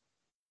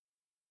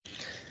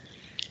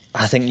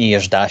 I think New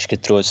Year's Dash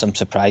could throw some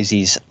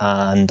surprises,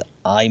 and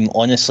I'm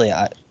honestly,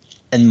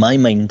 in my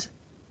mind,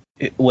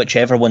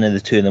 whichever one of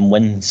the two of them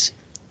wins,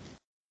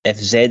 if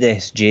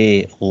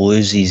ZSJ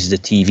loses the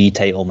TV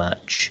title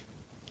match,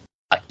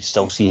 I can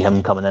still see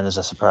him coming in as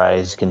a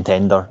surprise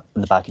contender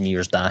in the back of New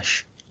Year's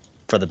Dash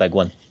for the big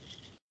one.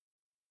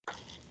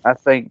 I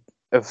think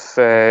if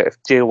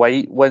Jay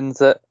White wins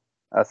it,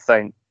 I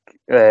think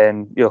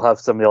then you'll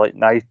have somebody like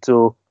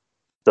Naito.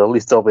 So at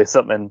least there'll be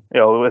something.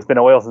 It's been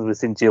a while since we've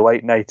seen Jay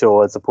White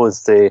Naito, as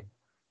opposed to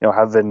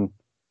having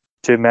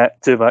too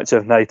much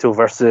of Naito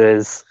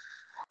versus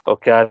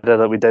Okada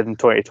that we did in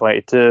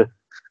 2022.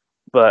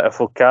 But if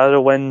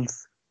Okada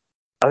wins,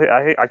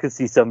 I could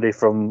see somebody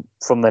from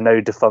the now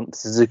defunct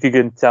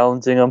Suzuki-gun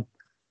challenging him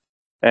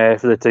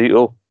for the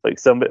title. Like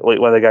somebody, like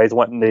one of the guys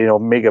wanting to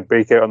make a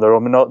breakout on their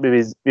own,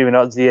 maybe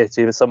not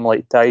ZSJ, but someone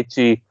like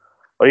Taichi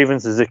or even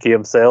Suzuki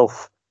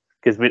himself.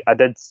 Because I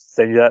did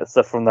send you that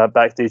stuff from that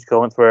backstage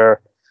comments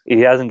where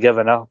he hasn't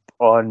given up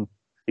on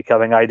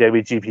becoming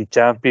IWGP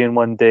champion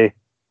one day,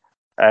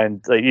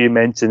 and like you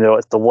mentioned,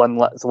 it's the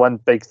one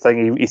big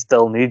thing he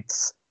still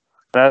needs.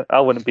 And I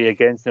wouldn't be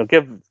against.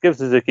 Give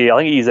Suzuki. I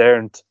think he's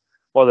earned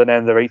more than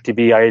earned the right to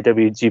be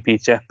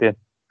IWGP champion.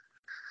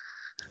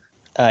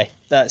 Aye,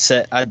 that's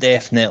it. I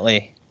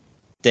definitely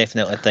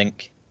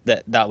think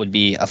that would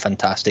be a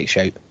fantastic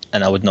shout,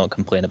 and I would not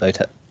complain about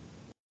it.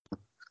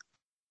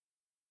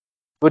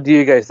 What do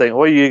you guys think?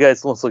 What are you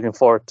guys most looking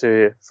forward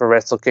to for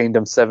Wrestle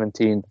Kingdom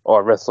 17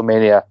 or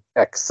WrestleMania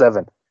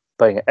X7?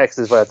 But X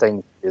is what I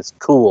think is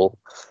cool.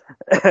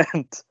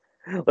 And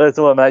let us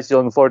know what match you're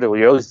looking forward to. What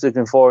you're always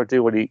looking forward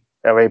to. What do you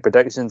have any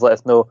predictions? Let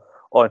us know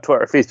on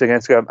Twitter, Facebook,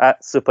 Instagram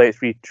at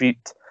Suplex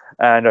Retreat,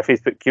 and our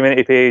Facebook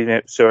community page.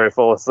 Make sure you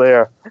follow us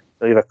there.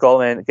 Leave a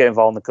comment, get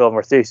involved in the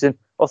conversation.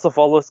 Also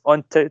follow us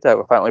on TikTok.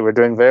 Apparently we're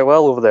doing very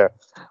well over there.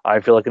 I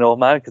feel like an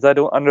old man because I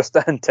don't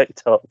understand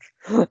TikTok,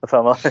 if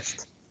I'm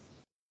honest.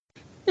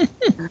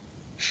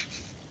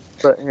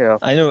 But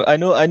I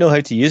know how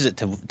to use it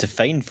to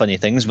find funny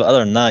things, but other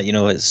than that,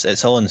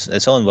 it's all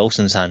in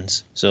Wilson's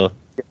hands. So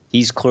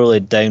he's clearly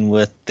down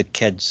with the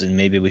kids, and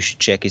maybe we should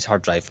check his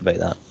hard drive about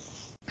that.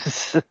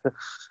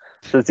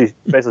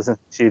 Especially since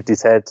he shaved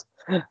his head.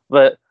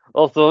 But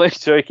also make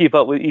sure you keep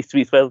up with East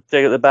Week's well.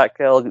 Check out the back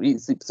catalog of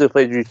East Week's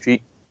Suplex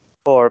Retreat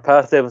for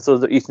past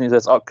episodes of East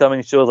Week's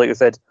upcoming shows. Like I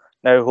said,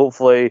 now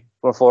hopefully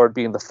going forward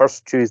being the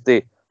first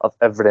Tuesday of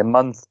every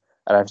month.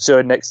 And I'm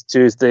sure next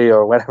Tuesday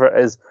or whenever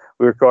it is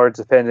we record,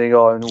 depending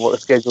on what the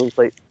schedule is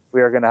like,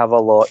 we are going to have a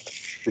lot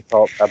to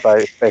talk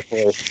about,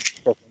 especially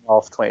kicking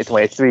off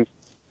 2023.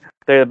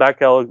 The back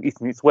catalog,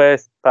 East meets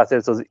West, past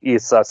episodes of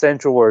East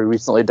Central, where we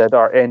recently did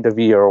our end of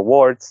year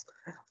awards,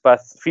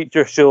 past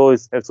feature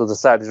shows, episodes of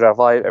Saturday Draft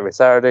Live every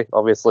Saturday,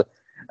 obviously,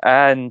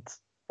 and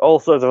all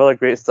sorts of other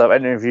great stuff,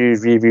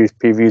 interviews, reviews,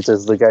 previews,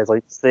 as the guys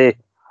like to say.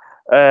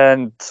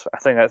 And I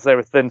think that's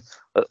everything.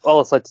 But all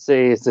I'd like to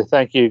say is to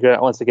thank you,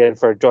 Grant, once again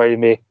for joining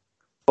me.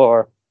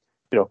 For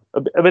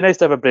it'd be nice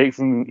to have a break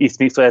from East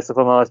Meets West, if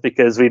I'm honest,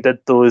 because we did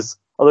those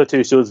other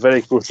two shows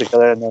very close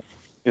together, and then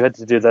we had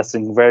to do this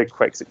in very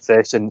quick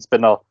succession. It's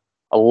been a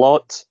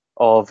lot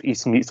of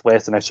East Meets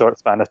West in a short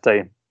span of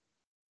time.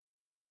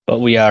 But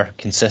we are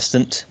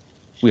consistent,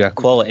 we are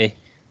quality,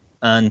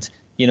 and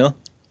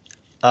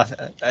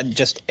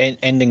just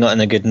ending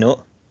on a good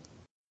note.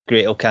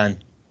 Great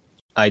O'Can,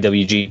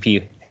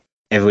 IWGP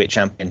Heavyweight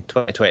Champion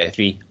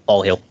 2023.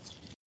 All hail.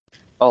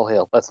 All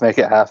hail. Let's make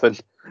it happen.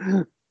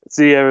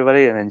 See you,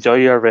 everybody, and enjoy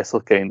your Wrestle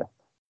Kingdom.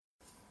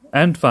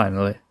 And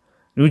finally,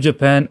 New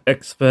Japan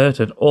expert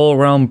and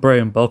all-round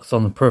brain box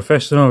on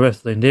professional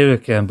wrestling,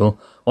 David Campbell,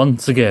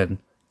 once again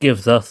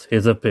gives us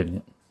his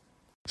opinion.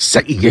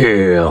 Say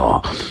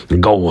yeah,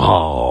 go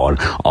hard,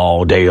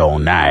 all day, all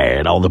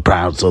night. All the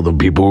proud Southern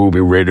people will be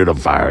ready to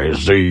fight.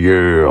 Say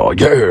yeah,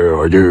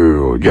 yeah,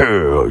 yeah,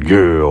 yeah,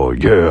 yeah,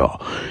 yeah.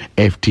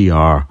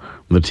 FTR,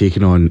 they're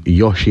taking on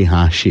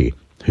Yoshihashi,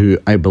 who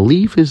I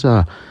believe is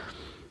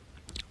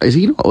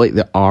he not like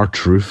the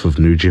R-Truth of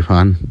New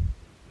Japan?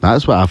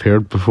 That's what I've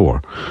heard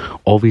before.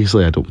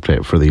 Obviously, I don't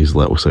prep for these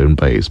little sound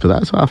bites, but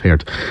that's what I've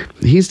heard.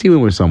 He's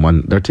dealing with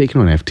someone, they're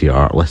taking on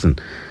FTR. Listen,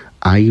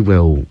 I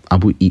will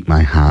eat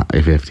my hat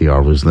if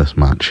FTR lose this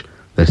match.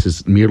 This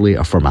is merely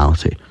a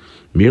formality.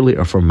 Merely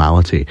a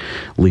formality,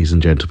 ladies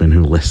and gentlemen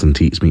who listen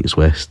to Eats Meets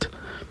West.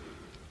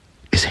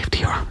 It's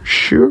FTR,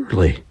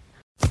 surely.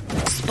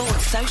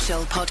 Sports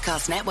Social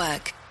Podcast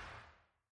Network.